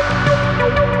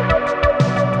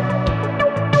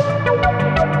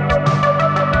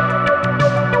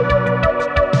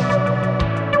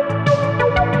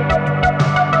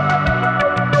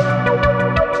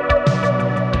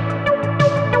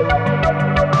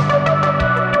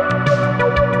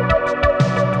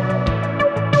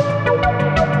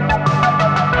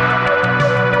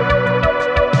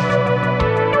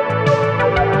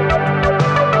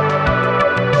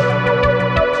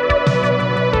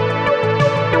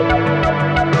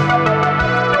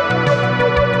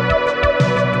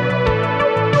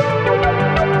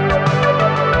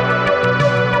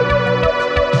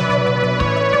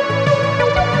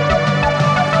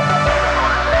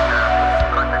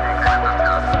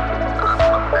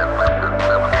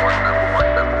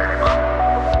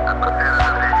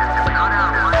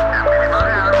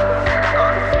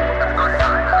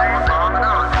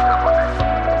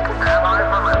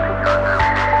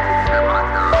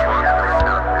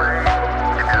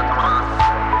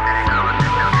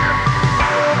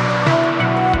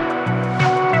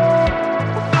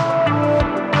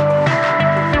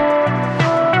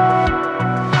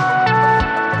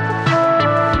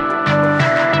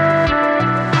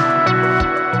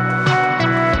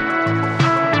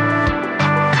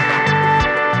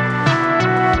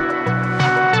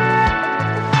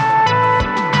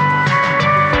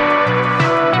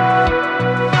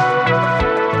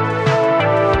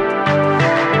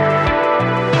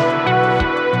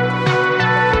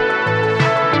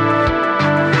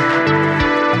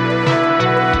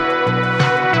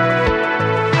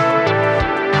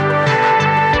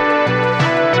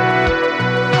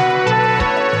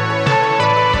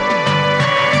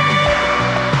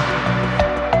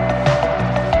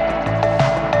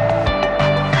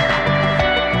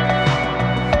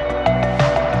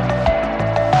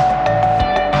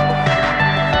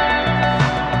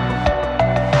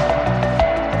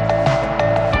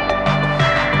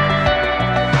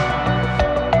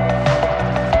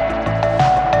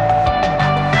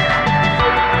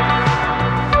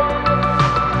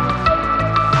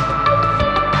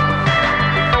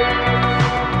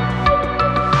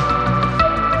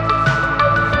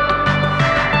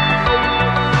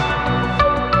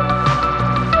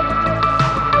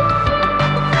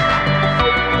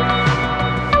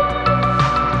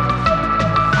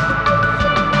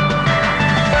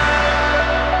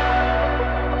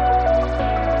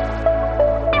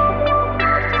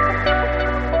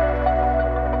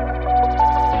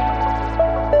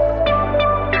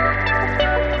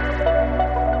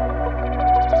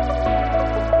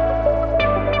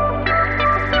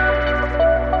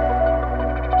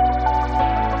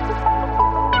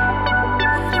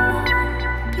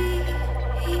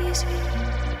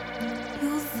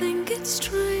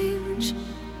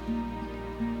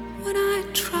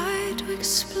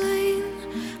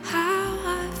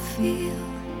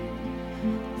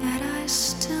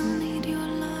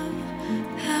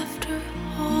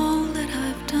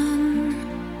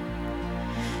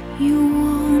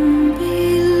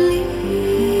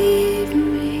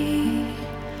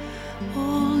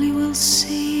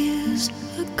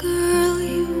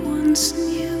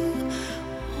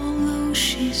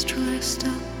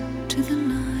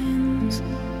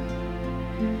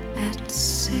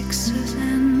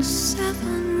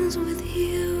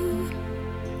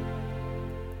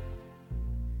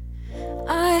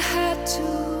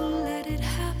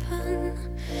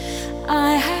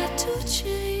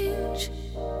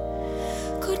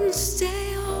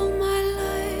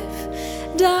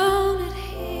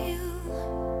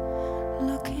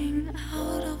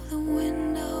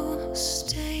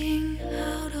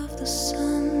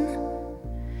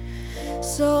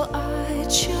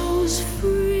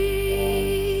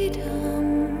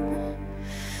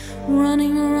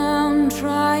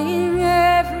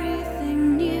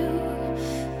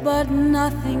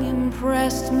 Nothing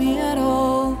impressed me at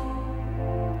all.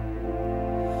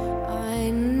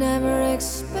 I never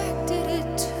expected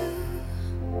it to.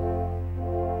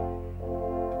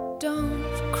 Don't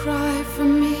cry for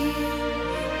me,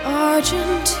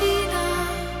 Argentina.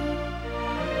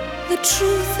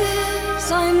 truth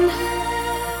is, I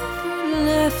never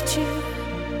left you.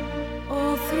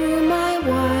 All through my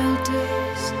wild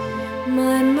days,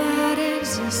 my mad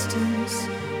existence,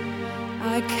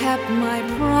 I kept my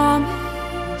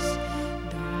promise.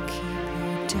 Don't keep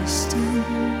your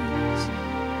distance.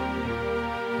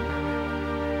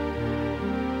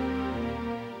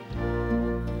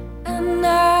 And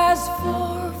as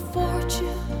for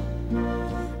fortune,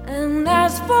 and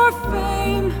as for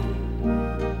fame,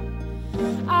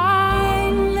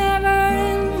 I never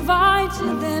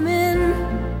invited them in.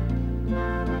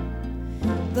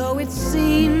 Though it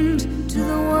seemed to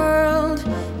the world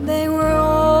they were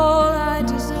all I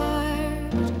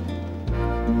desired,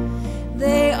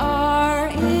 they are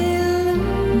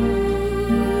illusions.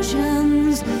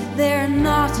 They're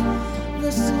not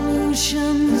the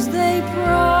solutions they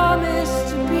promised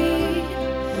to be.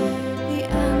 The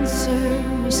answer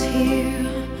was here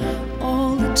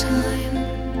all the time.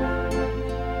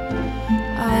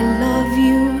 I love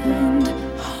you and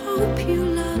hope you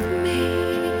love me.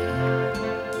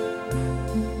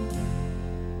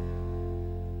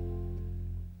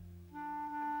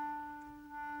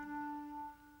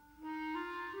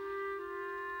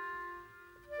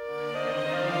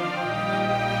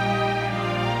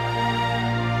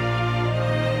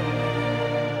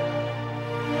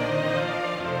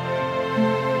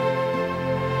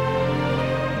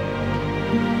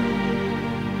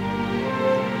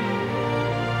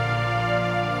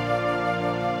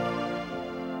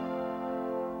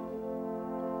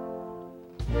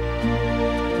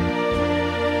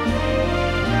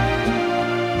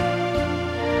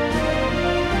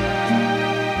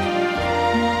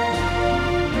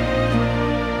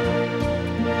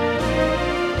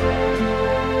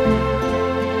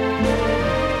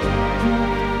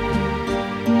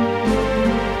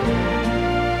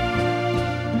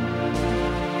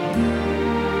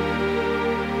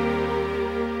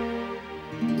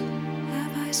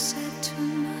 Have I said too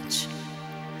much?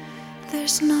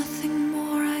 There's nothing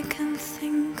more I can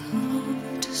think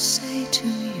of to say to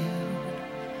you.